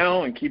Jeep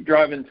now and keep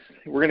driving.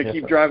 We're going to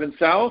keep driving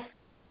south,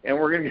 and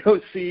we're going to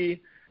go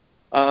see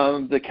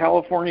the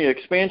California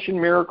expansion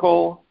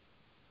miracle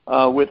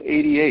with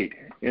 88.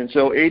 And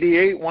so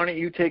 88, why don't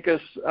you take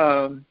us,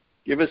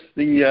 give us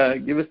the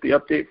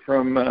update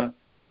from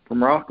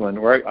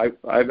Rockland, where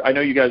I know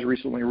you guys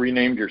recently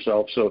renamed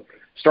yourself. So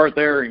start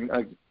there and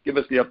give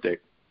us the update.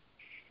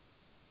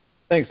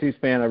 Thanks,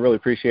 C-SPAN. I really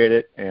appreciate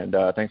it, and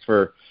thanks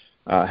for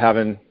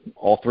having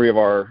all three of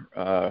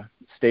our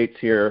states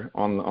here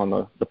on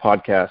the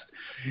podcast.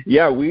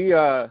 Yeah, we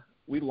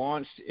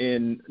launched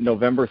in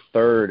November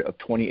 3rd of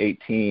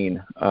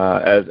 2018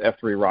 as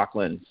F3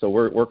 Rockland. So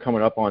we're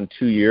coming up on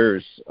 2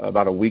 years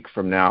about a week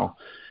from now,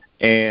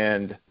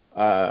 and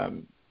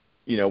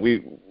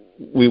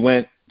we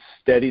went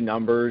steady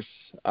numbers.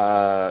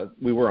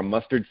 We were a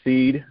mustard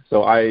seed.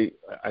 So I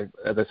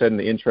as I said in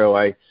the intro,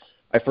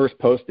 I first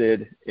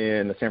posted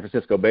in the San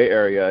Francisco Bay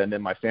Area, and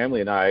then my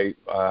family and I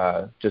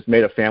just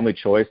made a family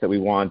choice that we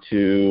want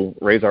to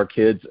raise our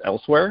kids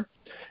elsewhere.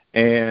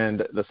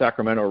 And the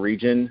Sacramento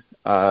region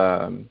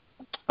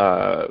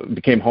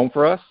became home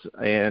for us.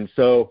 And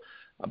so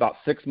about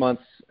 6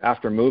 months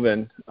after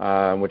moving,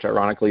 which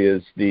ironically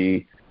is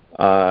the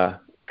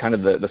kind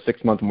of the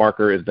 6-month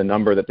marker is the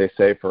number that they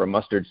say for a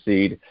mustard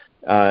seed,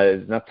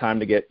 is enough time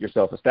to get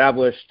yourself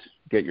established,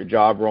 get your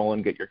job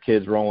rolling, get your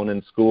kids rolling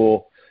in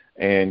school,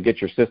 and get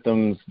your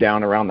systems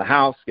down around the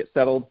house, get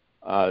settled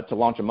to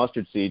launch a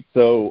mustard seed.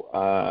 So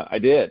I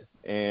did.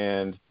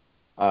 And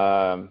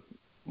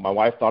my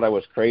wife thought I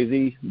was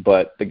crazy,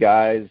 but the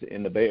guys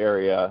in the Bay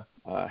Area,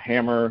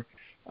 Hammer,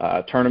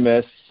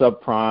 Tournemis,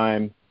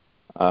 Subprime,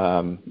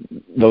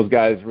 those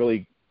guys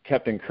really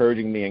kept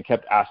encouraging me and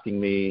kept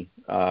asking me,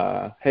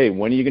 hey,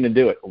 when are you going to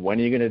do it? When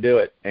are you going to do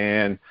it?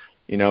 And,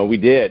 we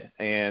did.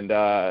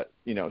 And,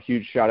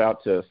 huge shout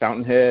out to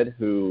Fountainhead,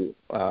 who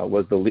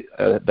was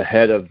the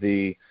head of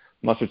the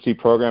mustard seed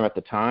program at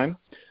the time.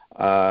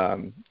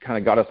 Kind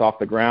of got us off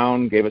the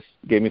ground, gave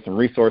me some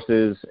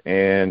resources,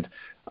 and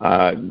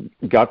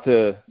got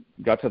to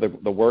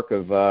the work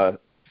of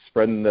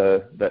spreading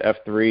the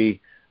F3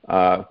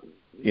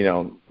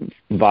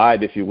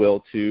 vibe, if you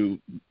will, to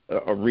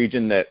a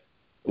region that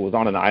was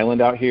on an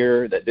island out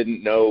here that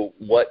didn't know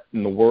what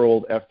in the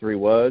world F3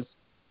 was.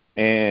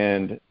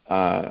 And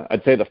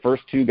I'd say the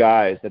first two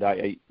guys that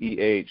I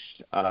EH'd,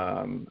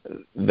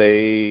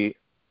 they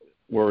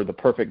were the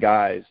perfect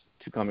guys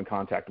to come in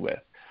contact with.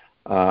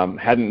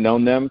 Hadn't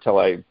known them till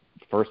I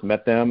first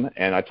met them,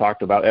 and I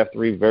talked about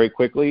F3 very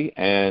quickly.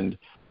 And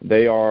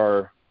there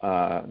are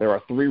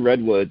 3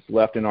 redwoods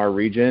left in our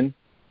region,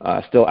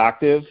 still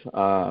active,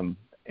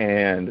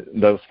 and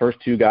those first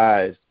 2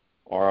 guys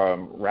are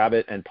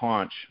Rabbit and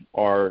Paunch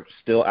are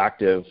still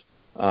active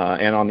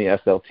and on the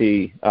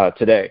SLT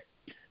today.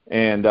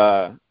 And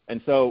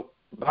so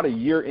about a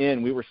year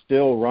in, we were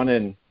still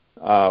running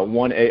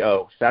 1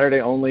 AO,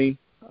 Saturday only,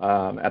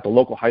 at the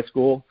local high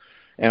school,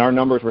 and our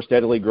numbers were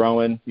steadily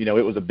growing. It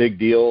was a big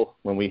deal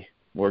when we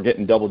were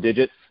getting double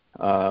digits.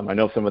 I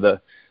know some of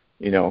the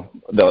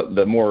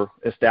more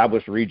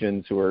established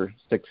regions who are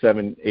 6,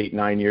 7, 8,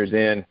 9 years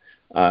in,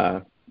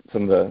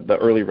 some of the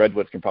early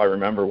redwoods can probably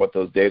remember what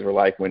those days were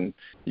like when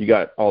you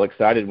got all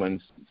excited when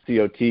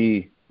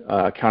COT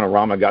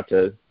Counterama got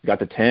to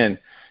 10,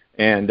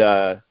 and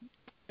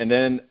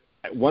then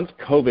once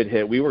COVID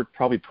hit, we were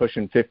probably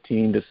pushing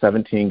 15 to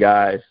 17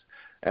 guys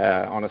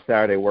on a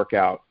Saturday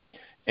workout.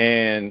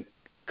 And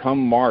come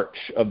March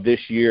of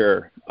this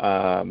year,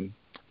 the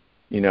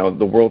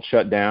world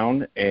shut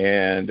down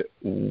and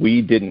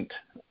we didn't.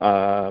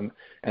 And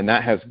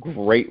that has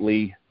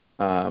greatly,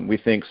 we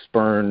think,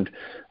 spurned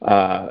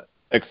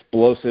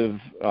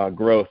explosive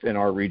growth in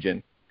our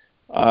region.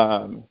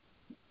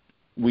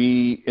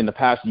 We, in the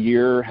past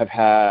year, have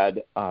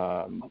had,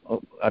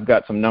 I've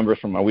got some numbers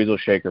from my weasel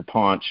shaker,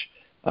 Paunch.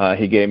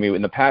 He gave me,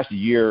 in the past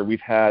year,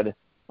 we've had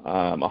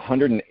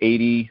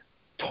 180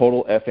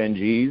 total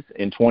FNGs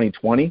in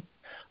 2020,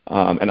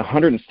 and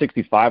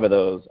 165 of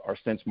those are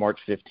since March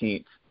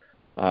 15th,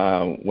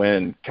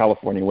 when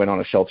California went on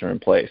a shelter in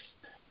place.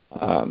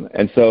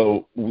 And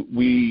so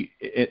we,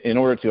 in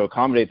order to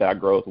accommodate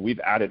that growth, we've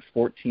added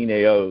 14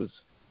 AOs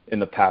in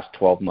the past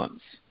 12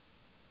 months.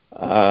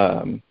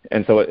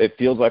 And so it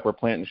feels like we're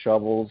planting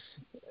shovels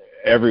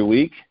every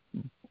week,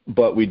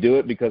 but we do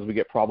it because we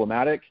get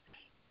problematic,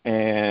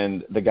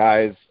 and the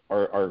guys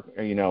are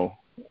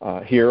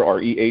here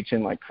are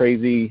EHing like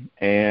crazy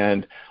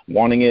and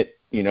wanting it,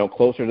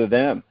 closer to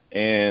them.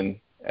 And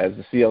as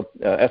the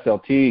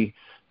SLT,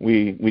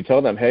 we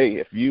tell them, hey,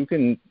 if you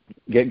can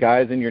get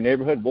guys in your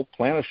neighborhood, we'll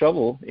plant a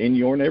shovel in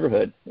your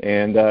neighborhood.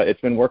 And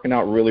it's been working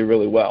out really,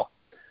 really well.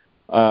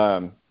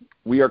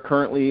 We are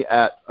currently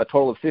at a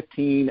total of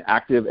 15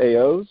 active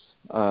AOs.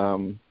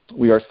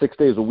 We are 6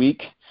 days a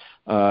week,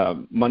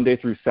 Monday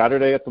through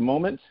Saturday at the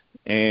moment.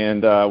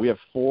 And we have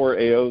 4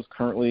 AOs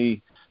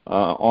currently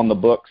on the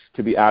books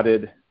to be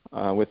added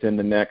within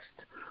the next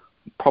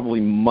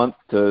probably month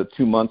to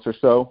 2 months or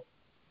so.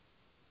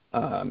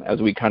 as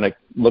we kind of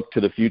look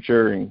to the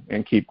future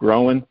and keep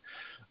growing.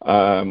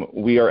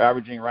 We are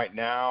averaging right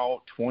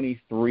now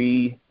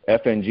 23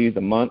 FNGs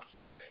a month,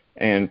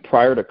 and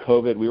prior to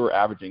COVID, we were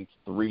averaging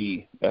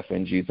 3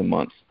 FNGs a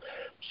month.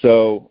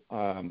 So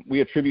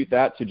we attribute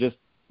that to just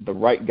the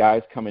right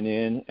guys coming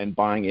in and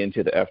buying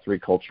into the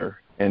F3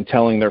 culture and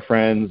telling their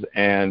friends,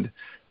 and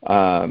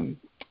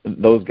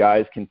those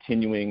guys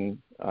continuing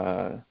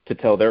to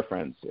tell their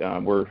friends. I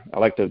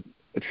like to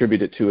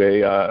attribute it to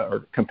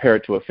or compare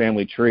it to a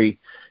family tree.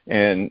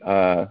 And,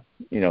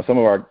 some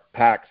of our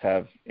packs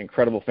have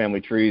incredible family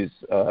trees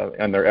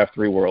in their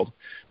F3 world,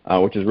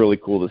 which is really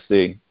cool to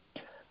see.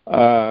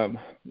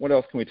 What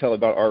else can we tell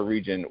about our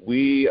region?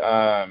 We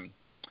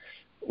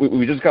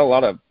just got a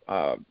lot of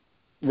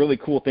really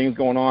cool things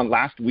going on.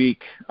 Last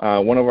week,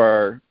 one of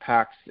our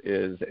packs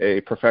is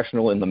a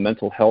professional in the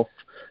mental health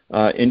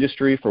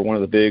industry for one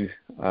of the big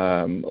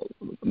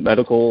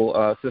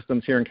medical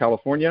systems here in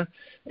California,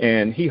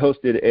 and he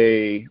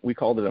hosted we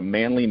called it a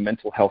manly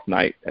mental health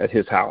night at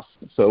his house.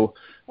 So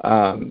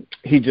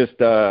he just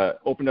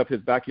opened up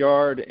his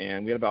backyard,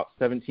 and we had about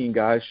 17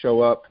 guys show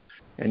up,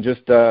 and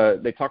just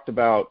they talked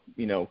about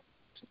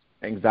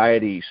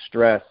anxiety,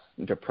 stress,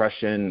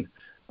 depression,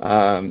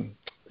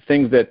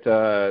 things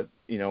that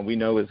we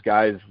know as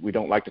guys we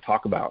don't like to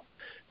talk about.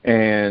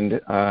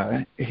 And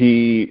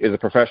he is a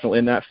professional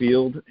in that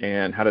field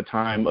and had a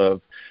time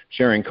of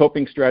sharing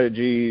coping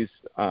strategies,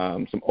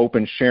 some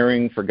open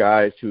sharing for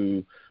guys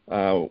who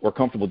were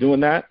comfortable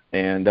doing that.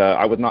 And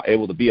I was not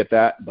able to be at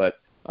that, but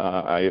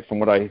from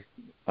what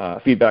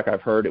feedback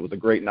I've heard, it was a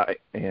great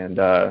night, and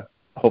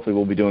hopefully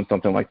we'll be doing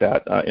something like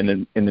that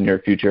in the near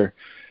future.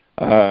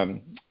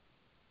 Sorry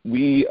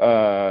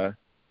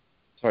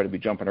to be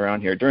jumping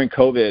around here. During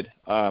COVID,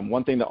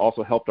 one thing that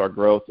also helped our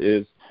growth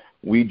is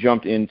we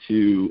jumped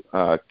into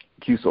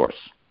QSource.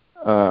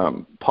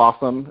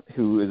 Possum,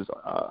 who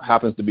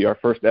happens to be our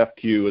first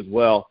FQ as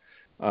well,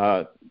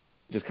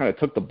 just kind of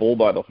took the bull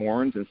by the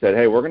horns and said,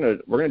 "Hey, we're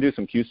gonna do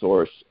some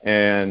QSource."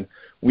 And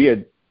we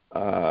had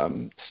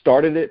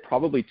started it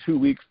probably 2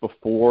 weeks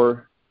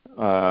before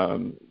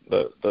the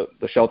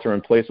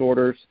shelter-in-place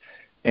orders.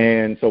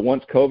 And so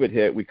once COVID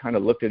hit, we kind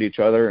of looked at each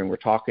other and we're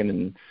talking,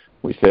 and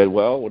we said,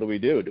 "Well, what do we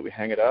do? Do we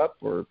hang it up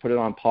or put it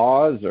on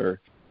pause,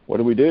 or what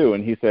do we do?"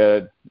 And he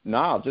said,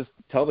 "Nah, just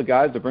tell the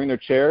guys to bring their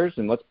chairs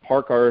and let's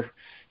park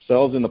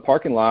ourselves in the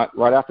parking lot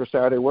right after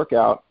Saturday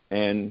workout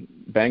and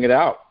bang it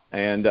out."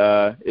 And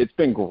it's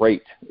been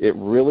great. It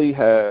really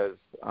has,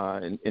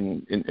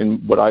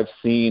 in what I've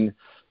seen,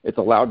 it's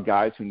allowed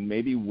guys who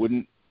maybe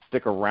wouldn't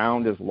stick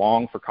around as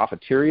long for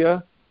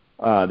cafeteria.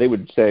 They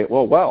would say,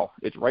 well,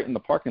 it's right in the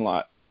parking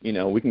lot. We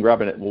can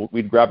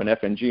we'd grab an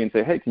FNG and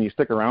say, "Hey, can you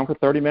stick around for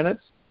 30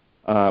 minutes?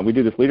 We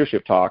do this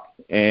leadership talk."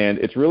 And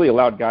it's really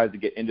allowed guys to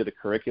get into the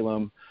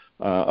curriculum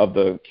of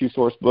the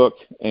QSource book.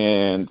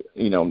 And,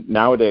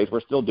 nowadays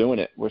we're still doing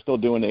it. We're still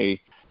doing we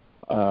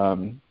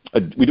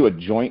do a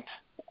joint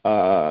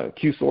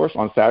QSource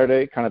on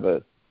Saturday, kind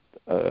of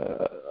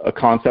a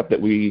concept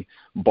that we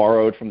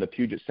borrowed from the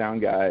Puget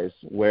Sound guys,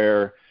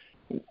 where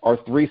our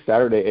 3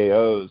 Saturday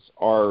AOs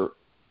are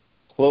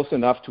close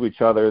enough to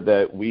each other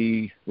that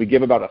we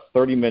give about a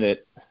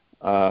 30-minute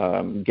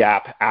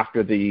gap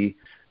after the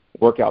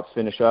workouts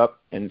finish up.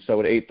 And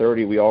so at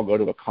 8:30, we all go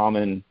to a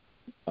common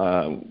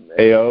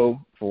AO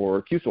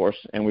for QSource,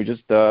 and we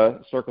just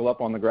circle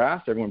up on the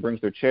grass. Everyone brings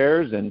their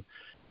chairs and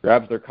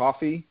grabs their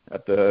coffee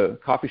at the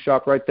coffee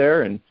shop right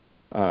there, and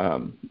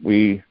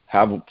we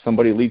have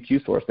somebody lead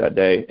QSource that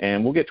day,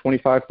 and we'll get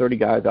 25, 30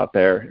 guys out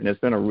there, and it's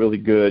been a really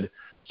good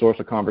source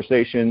of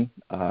conversation.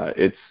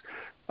 It's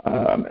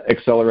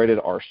accelerated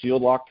our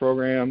Shield Lock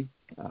program.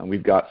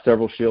 We've got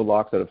several Shield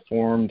Locks that have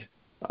formed,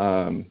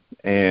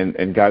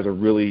 and guys are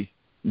really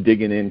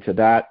digging into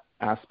that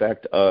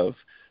aspect of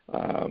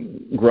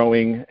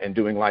growing and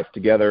doing life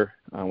together,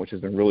 which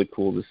has been really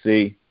cool to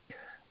see.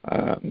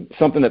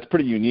 Something that's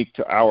pretty unique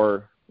to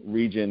our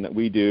region that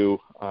we do,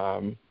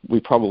 we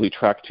probably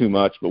track too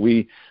much, but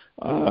we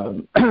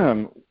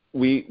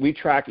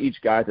track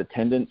each guy's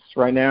attendance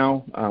right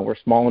now. We're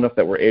small enough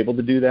that we're able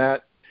to do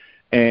that.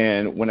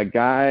 And when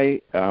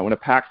a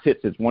PAX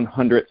hits his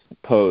 100th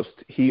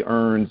post, he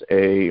earns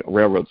a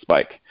railroad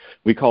spike.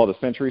 We call it a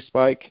century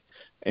spike,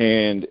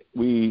 and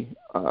we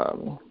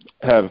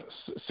have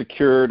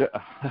secured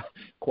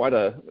quite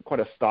a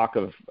stock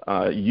of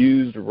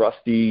used,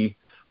 rusty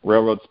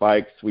railroad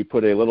spikes. We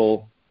put a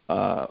little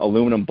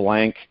aluminum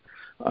blank.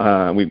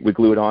 We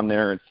glue it on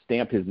there and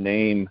stamp his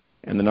name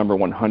and the number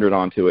 100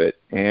 onto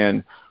it.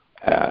 And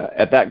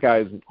at that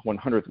guy's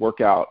 100th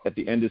workout, at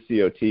the end of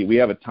COT, we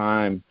have a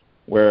time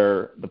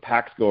where the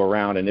packs go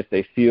around, and if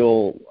they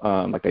feel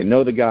like they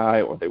know the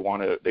guy, or they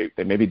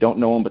maybe don't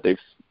know him, but they've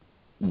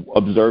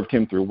observed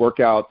him through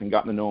workouts and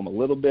gotten to know him a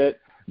little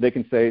bit, they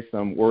can say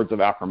some words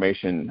of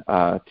affirmation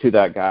to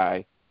that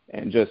guy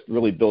and just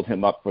really build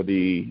him up for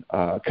the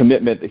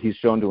commitment that he's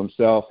shown to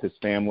himself, his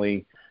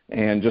family,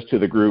 and just to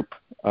the group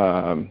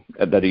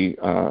that he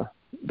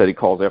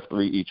calls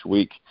F3 each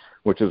week,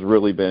 which has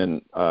really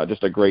been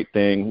just a great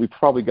thing. We've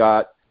probably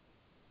got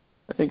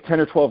I think 10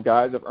 or 12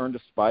 guys have earned a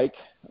spike,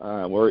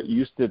 where it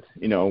used to,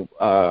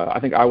 I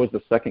think I was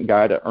the second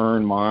guy to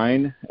earn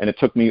mine, and it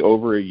took me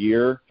over a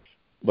year,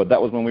 but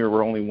that was when we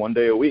were only 1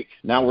 day a week.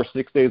 Now we're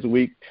 6 days a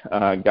week.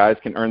 Guys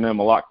can earn them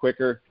a lot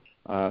quicker,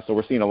 so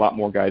we're seeing a lot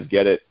more guys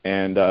get it,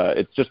 and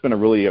it's just been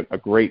a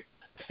great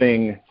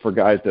thing for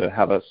guys to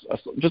have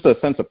just a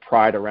sense of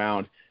pride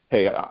around,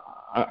 hey,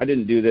 I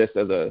didn't do this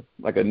as a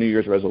New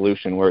Year's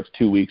resolution where it's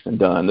 2 weeks and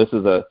done. This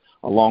is a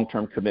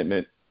long-term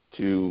commitment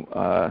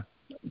to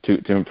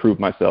improve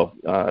myself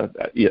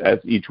as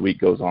each week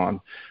goes on,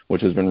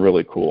 which has been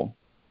really cool.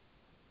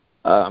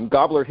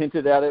 Gobbler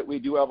hinted at it. We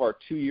do have our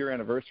 2-year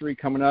anniversary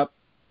coming up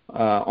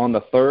on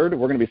the 3rd.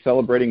 We're going to be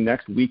celebrating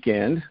next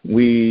weekend.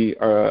 We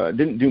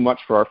didn't do much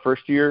for our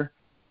first year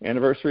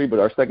anniversary, but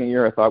our second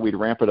year I thought we'd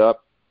ramp it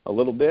up a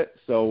little bit.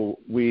 So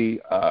we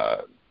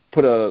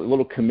put a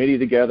little committee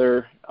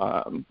together.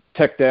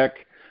 Tech Deck,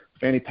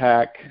 Fanny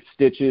Pack,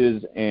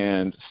 Stitches,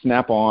 and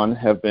Snap-on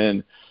have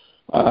been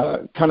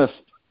kind of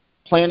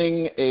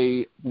planning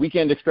a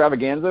weekend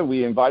extravaganza.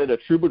 We invited a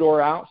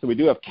troubadour out, so we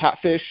do have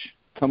catfish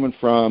coming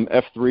from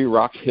F3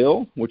 Rock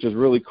Hill, which is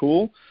really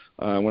cool.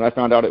 When I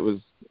found out it was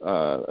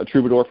a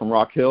troubadour from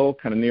Rock Hill,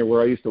 kind of near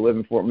where I used to live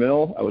in Fort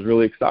Mill, I was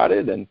really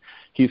excited, and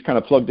he's kind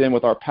of plugged in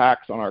with our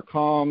packs on our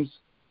comms,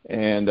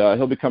 and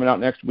he'll be coming out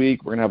next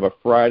week. We're going to have a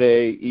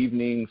Friday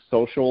evening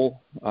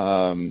social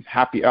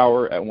happy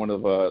hour at one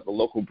of the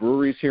local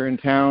breweries here in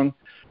town.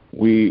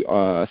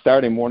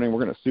 Saturday morning,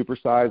 we're going to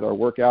supersize our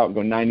workout and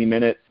go 90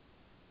 minutes.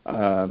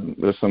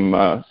 There's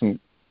some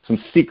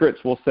secrets,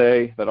 we'll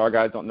say, that our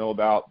guys don't know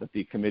about that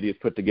the committee has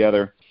put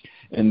together.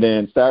 And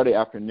then Saturday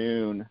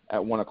afternoon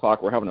at 1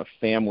 o'clock, we're having a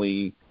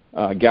family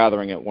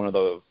gathering at one of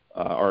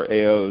our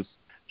AOs,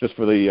 just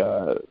for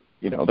the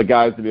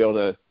guys to be able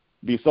to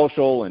be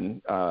social and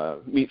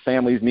meet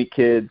families, meet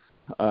kids.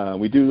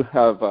 We do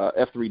have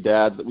F3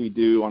 dads that we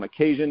do on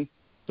occasion,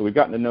 so we've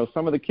gotten to know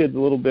some of the kids a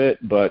little bit,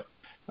 but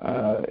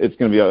it's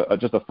going to be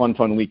just a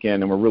fun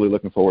weekend, and we're really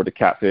looking forward to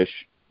Catfish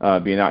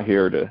being out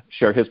here to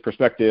share his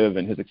perspective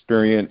and his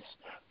experience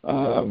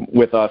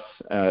with us,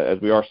 as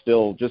we are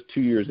still just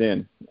 2 years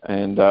in.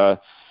 And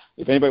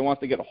if anybody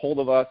wants to get a hold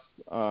of us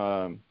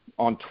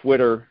on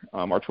Twitter,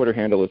 our Twitter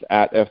handle is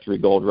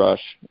 @F3GoldRush,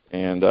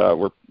 and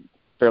we're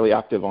fairly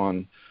active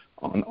on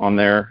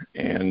there.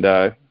 And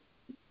we're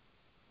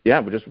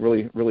just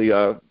really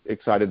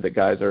excited that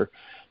guys are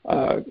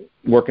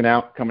working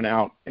out, coming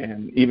out,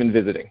 and even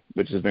visiting,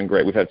 which has been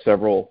great. We've had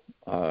several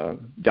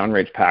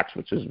downrange packs,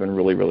 which has been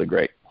really, really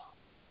great.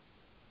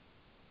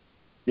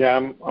 Yeah,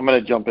 I'm going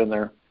to jump in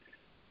there.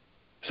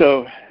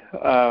 So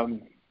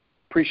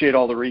appreciate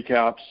all the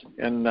recaps.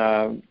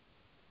 And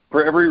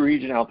for every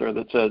region out there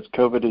that says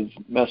COVID has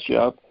messed you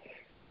up,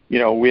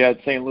 we had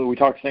St. Louis. We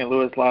talked to St.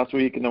 Louis last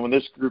week, and then when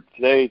this group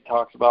today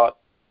talks about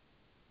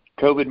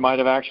COVID might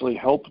have actually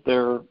helped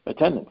their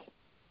attendance.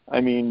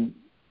 I mean,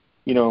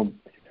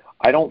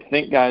 I don't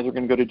think guys are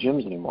going to go to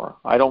gyms anymore.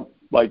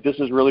 This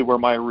is really where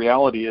my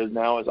reality is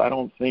now, is I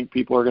don't think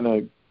people are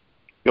going to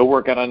go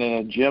work out in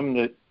a gym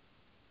that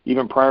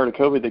even prior to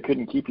COVID, they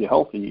couldn't keep you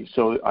healthy.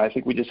 So I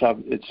think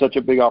it's such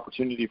a big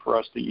opportunity for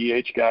us, the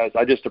EH guys.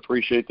 I just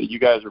appreciate that you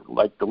guys are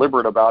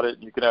deliberate about it,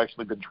 and you could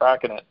actually been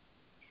tracking it.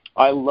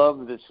 I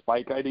love this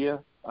spike idea.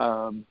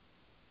 I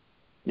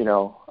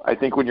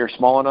think when you're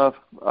small enough,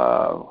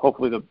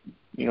 hopefully the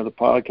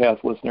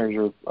podcast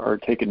listeners are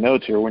taking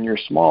notes here. When you're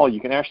small, you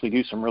can actually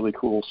do some really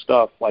cool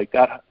stuff, like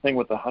that thing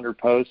with the 100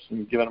 posts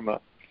and giving them a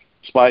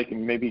spike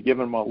and maybe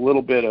giving them a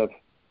little bit of,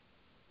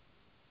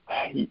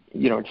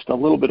 just a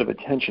little bit of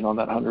attention on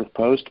that 100th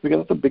post,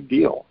 because it's a big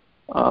deal.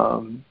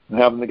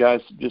 Having the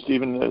guys just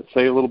even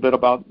say a little bit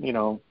about,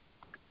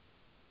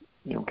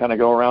 kind of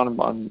go around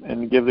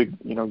and give the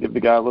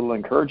guy a little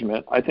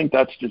encouragement. I think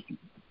that's just,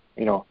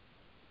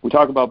 we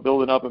talk about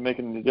building up and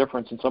making a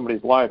difference in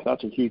somebody's life.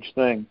 That's a huge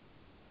thing.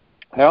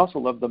 I also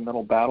love the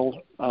mental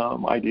battle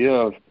idea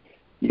of,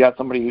 you got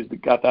somebody who's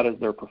got that as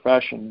their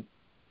profession,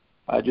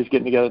 just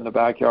getting together in the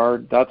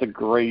backyard. That's a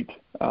great,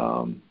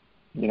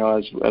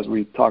 as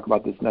we talk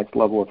about this next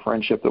level of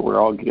friendship that we're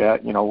all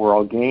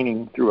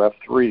gaining through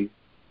F3,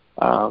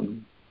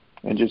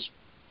 and just,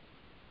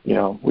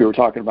 we were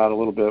talking about a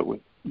little bit with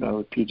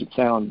Puget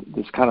Sound,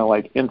 this kind of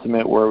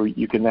intimate, where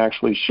you can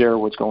actually share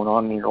what's going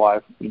on in your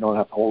life. You don't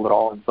have to hold it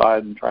all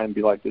inside and try and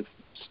be like this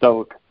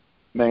stoic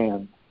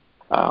man.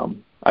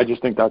 I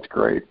just think that's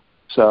great.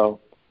 So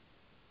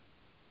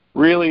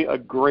really a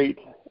great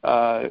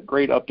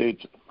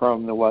updates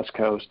from the West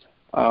Coast.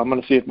 I'm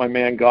going to see if my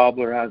man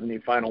Gobbler has any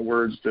final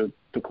words to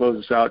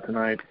close us out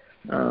tonight.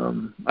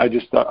 I'm going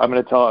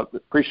to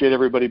appreciate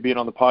everybody being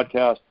on the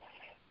podcast.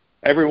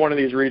 Every one of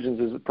these regions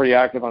is pretty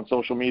active on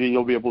social media.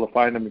 You'll be able to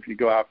find them if you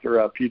go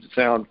after Puget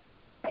Sound,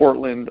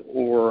 Portland,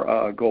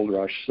 or Gold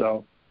Rush.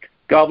 So,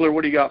 Gobbler,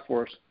 what do you got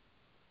for us?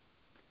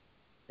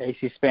 Hey,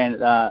 C-SPAN.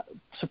 So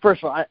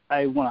first of all,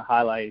 I want to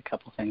highlight a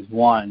couple things.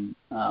 One,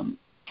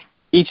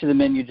 each of the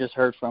men you just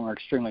heard from are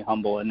extremely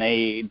humble, and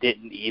they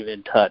didn't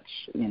even touch,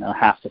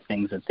 half the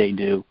things that they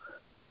do.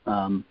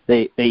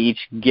 They each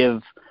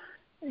give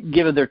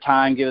give of their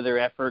time, give of their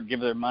effort, give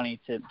of their money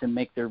to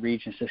make their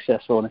region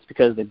successful, and it's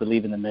because they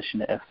believe in the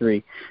mission of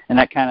F3. And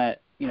that kind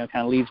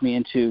of leads me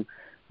into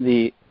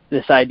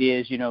this idea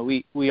is,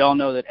 we all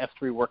know that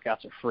F3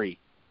 workouts are free,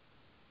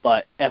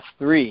 but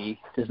F3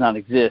 does not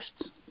exist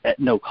at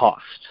no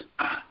cost.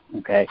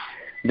 Okay,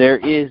 there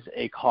is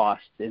a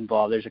cost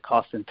involved. There's a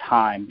cost in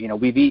time.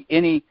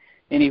 Any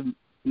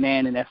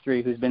man in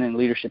F3 who's been in a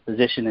leadership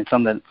position, and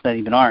some that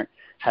even aren't,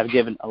 have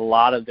given a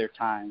lot of their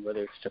time,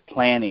 whether it's to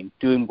planning,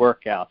 doing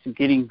workouts, and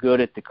getting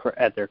good at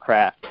their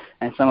craft.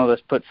 And some of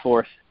us put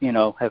forth,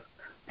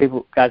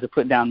 guys have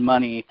put down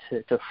money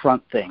to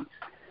front things.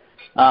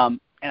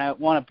 And I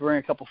want to bring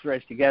a couple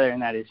threads together,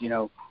 and that is,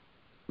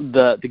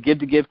 the Give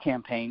to Give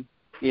campaign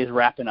is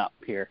wrapping up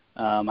here.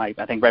 I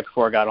think right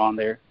before I got on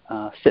there,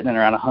 sitting at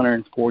around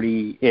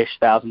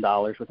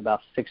 $140,000-ish with about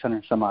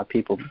 600 some odd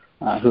people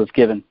who have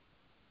given.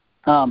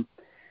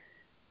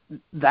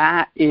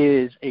 That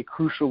is a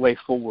crucial way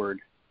forward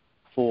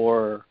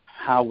for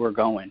how we're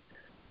going.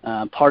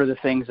 Part of the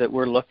things that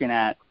we're looking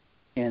at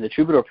in the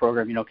Troubadour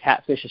program,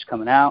 catfish is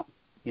coming out,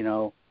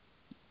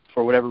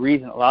 for whatever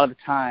reason. A lot of the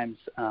times,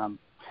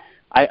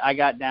 I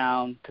got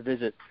down to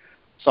visit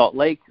Salt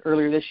Lake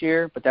earlier this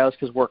year, but that was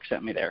because work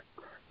sent me there.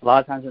 A lot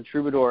of times in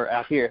Troubadour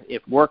out here,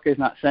 if work is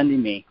not sending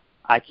me,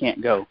 I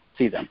can't go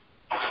see them,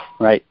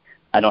 right?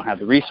 I don't have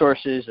the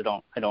resources.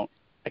 I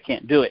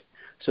can't do it.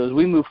 So as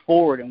we move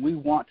forward and we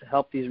want to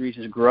help these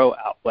regions grow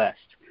out west,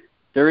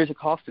 there is a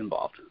cost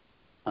involved.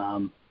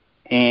 And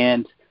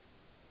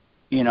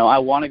I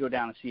want to go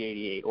down and see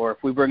 88, or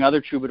if we bring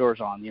other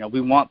Troubadours on, we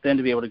want them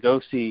to be able to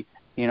go see,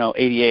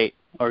 88,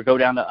 or go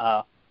down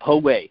to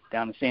Poway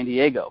down in San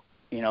Diego.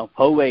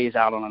 Poway is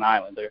out on an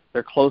island.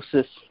 Their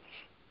closest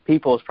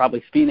people is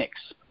probably Phoenix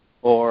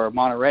or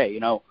Monterey.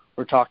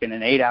 We're talking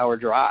an 8-hour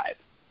drive.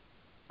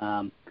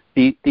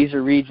 These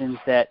are regions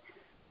that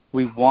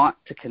we want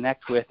to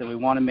connect with, and we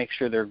want to make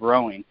sure they're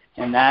growing.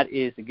 And that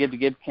is the Give to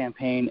Give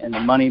campaign, and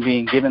the money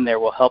being given there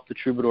will help the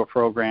Troubadour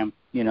program,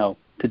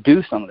 to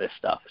do some of this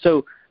stuff.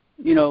 So,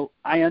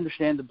 I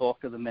understand the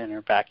bulk of the men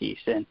are back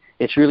east, and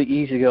it's really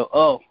easy to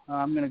go,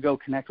 I'm going to go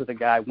connect with a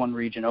guy one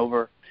region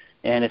over,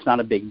 and it's not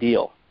a big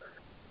deal.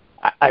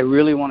 I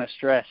really want to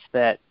stress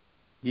that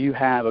you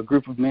have a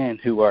group of men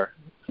who are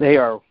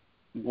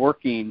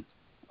working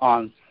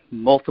on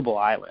multiple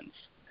islands.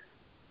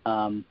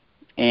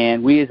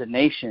 And we as a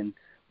nation,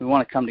 we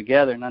want to come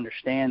together and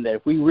understand that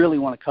if we really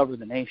want to cover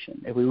the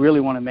nation, if we really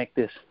want to make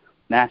this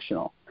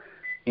national,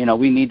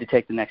 we need to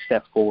take the next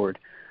step forward.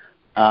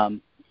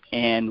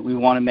 And we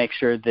want to make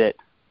sure that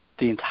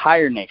the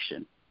entire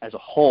nation as a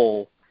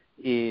whole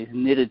is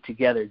knitted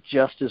together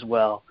just as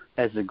well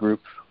as the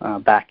group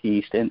back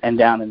east and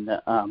down in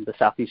the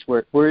southeast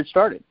where it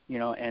started,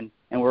 and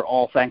we're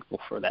all thankful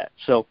for that.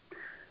 So,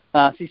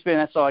 C-SPAN,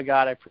 that's all I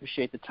got. I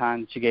appreciate the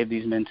time that you gave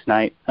these men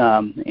tonight,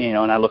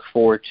 and I look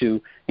forward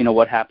to,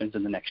 what happens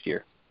in the next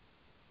year.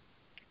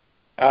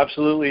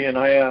 Absolutely, and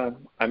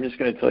I'm just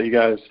going to tell you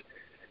guys,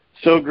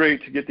 so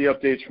great to get the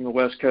updates from the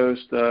West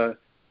Coast.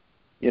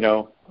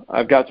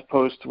 I've got to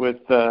post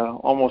with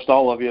almost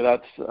all of you.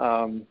 That's,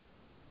 I'll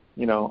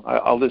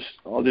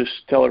just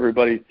tell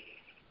everybody,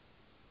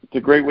 it's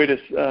a great way to,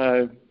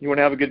 you want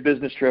to have a good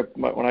business trip.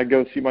 When I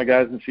go see my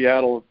guys in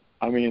Seattle,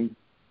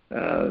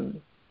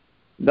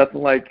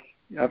 nothing like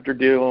after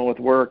dealing with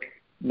work,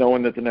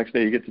 knowing that the next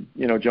day you get to,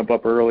 jump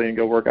up early and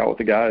go work out with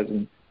the guys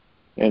and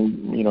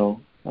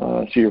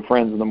see your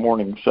friends in the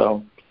morning.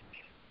 So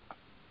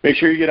make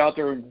sure you get out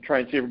there and try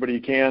and see everybody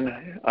you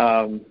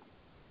can.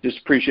 Just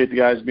appreciate the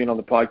guys being on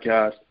the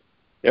podcast.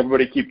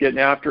 Everybody keep getting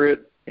after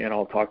it, and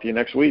I'll talk to you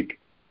next week.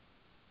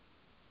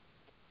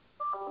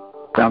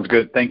 Sounds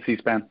good. Thanks,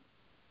 C-SPAN.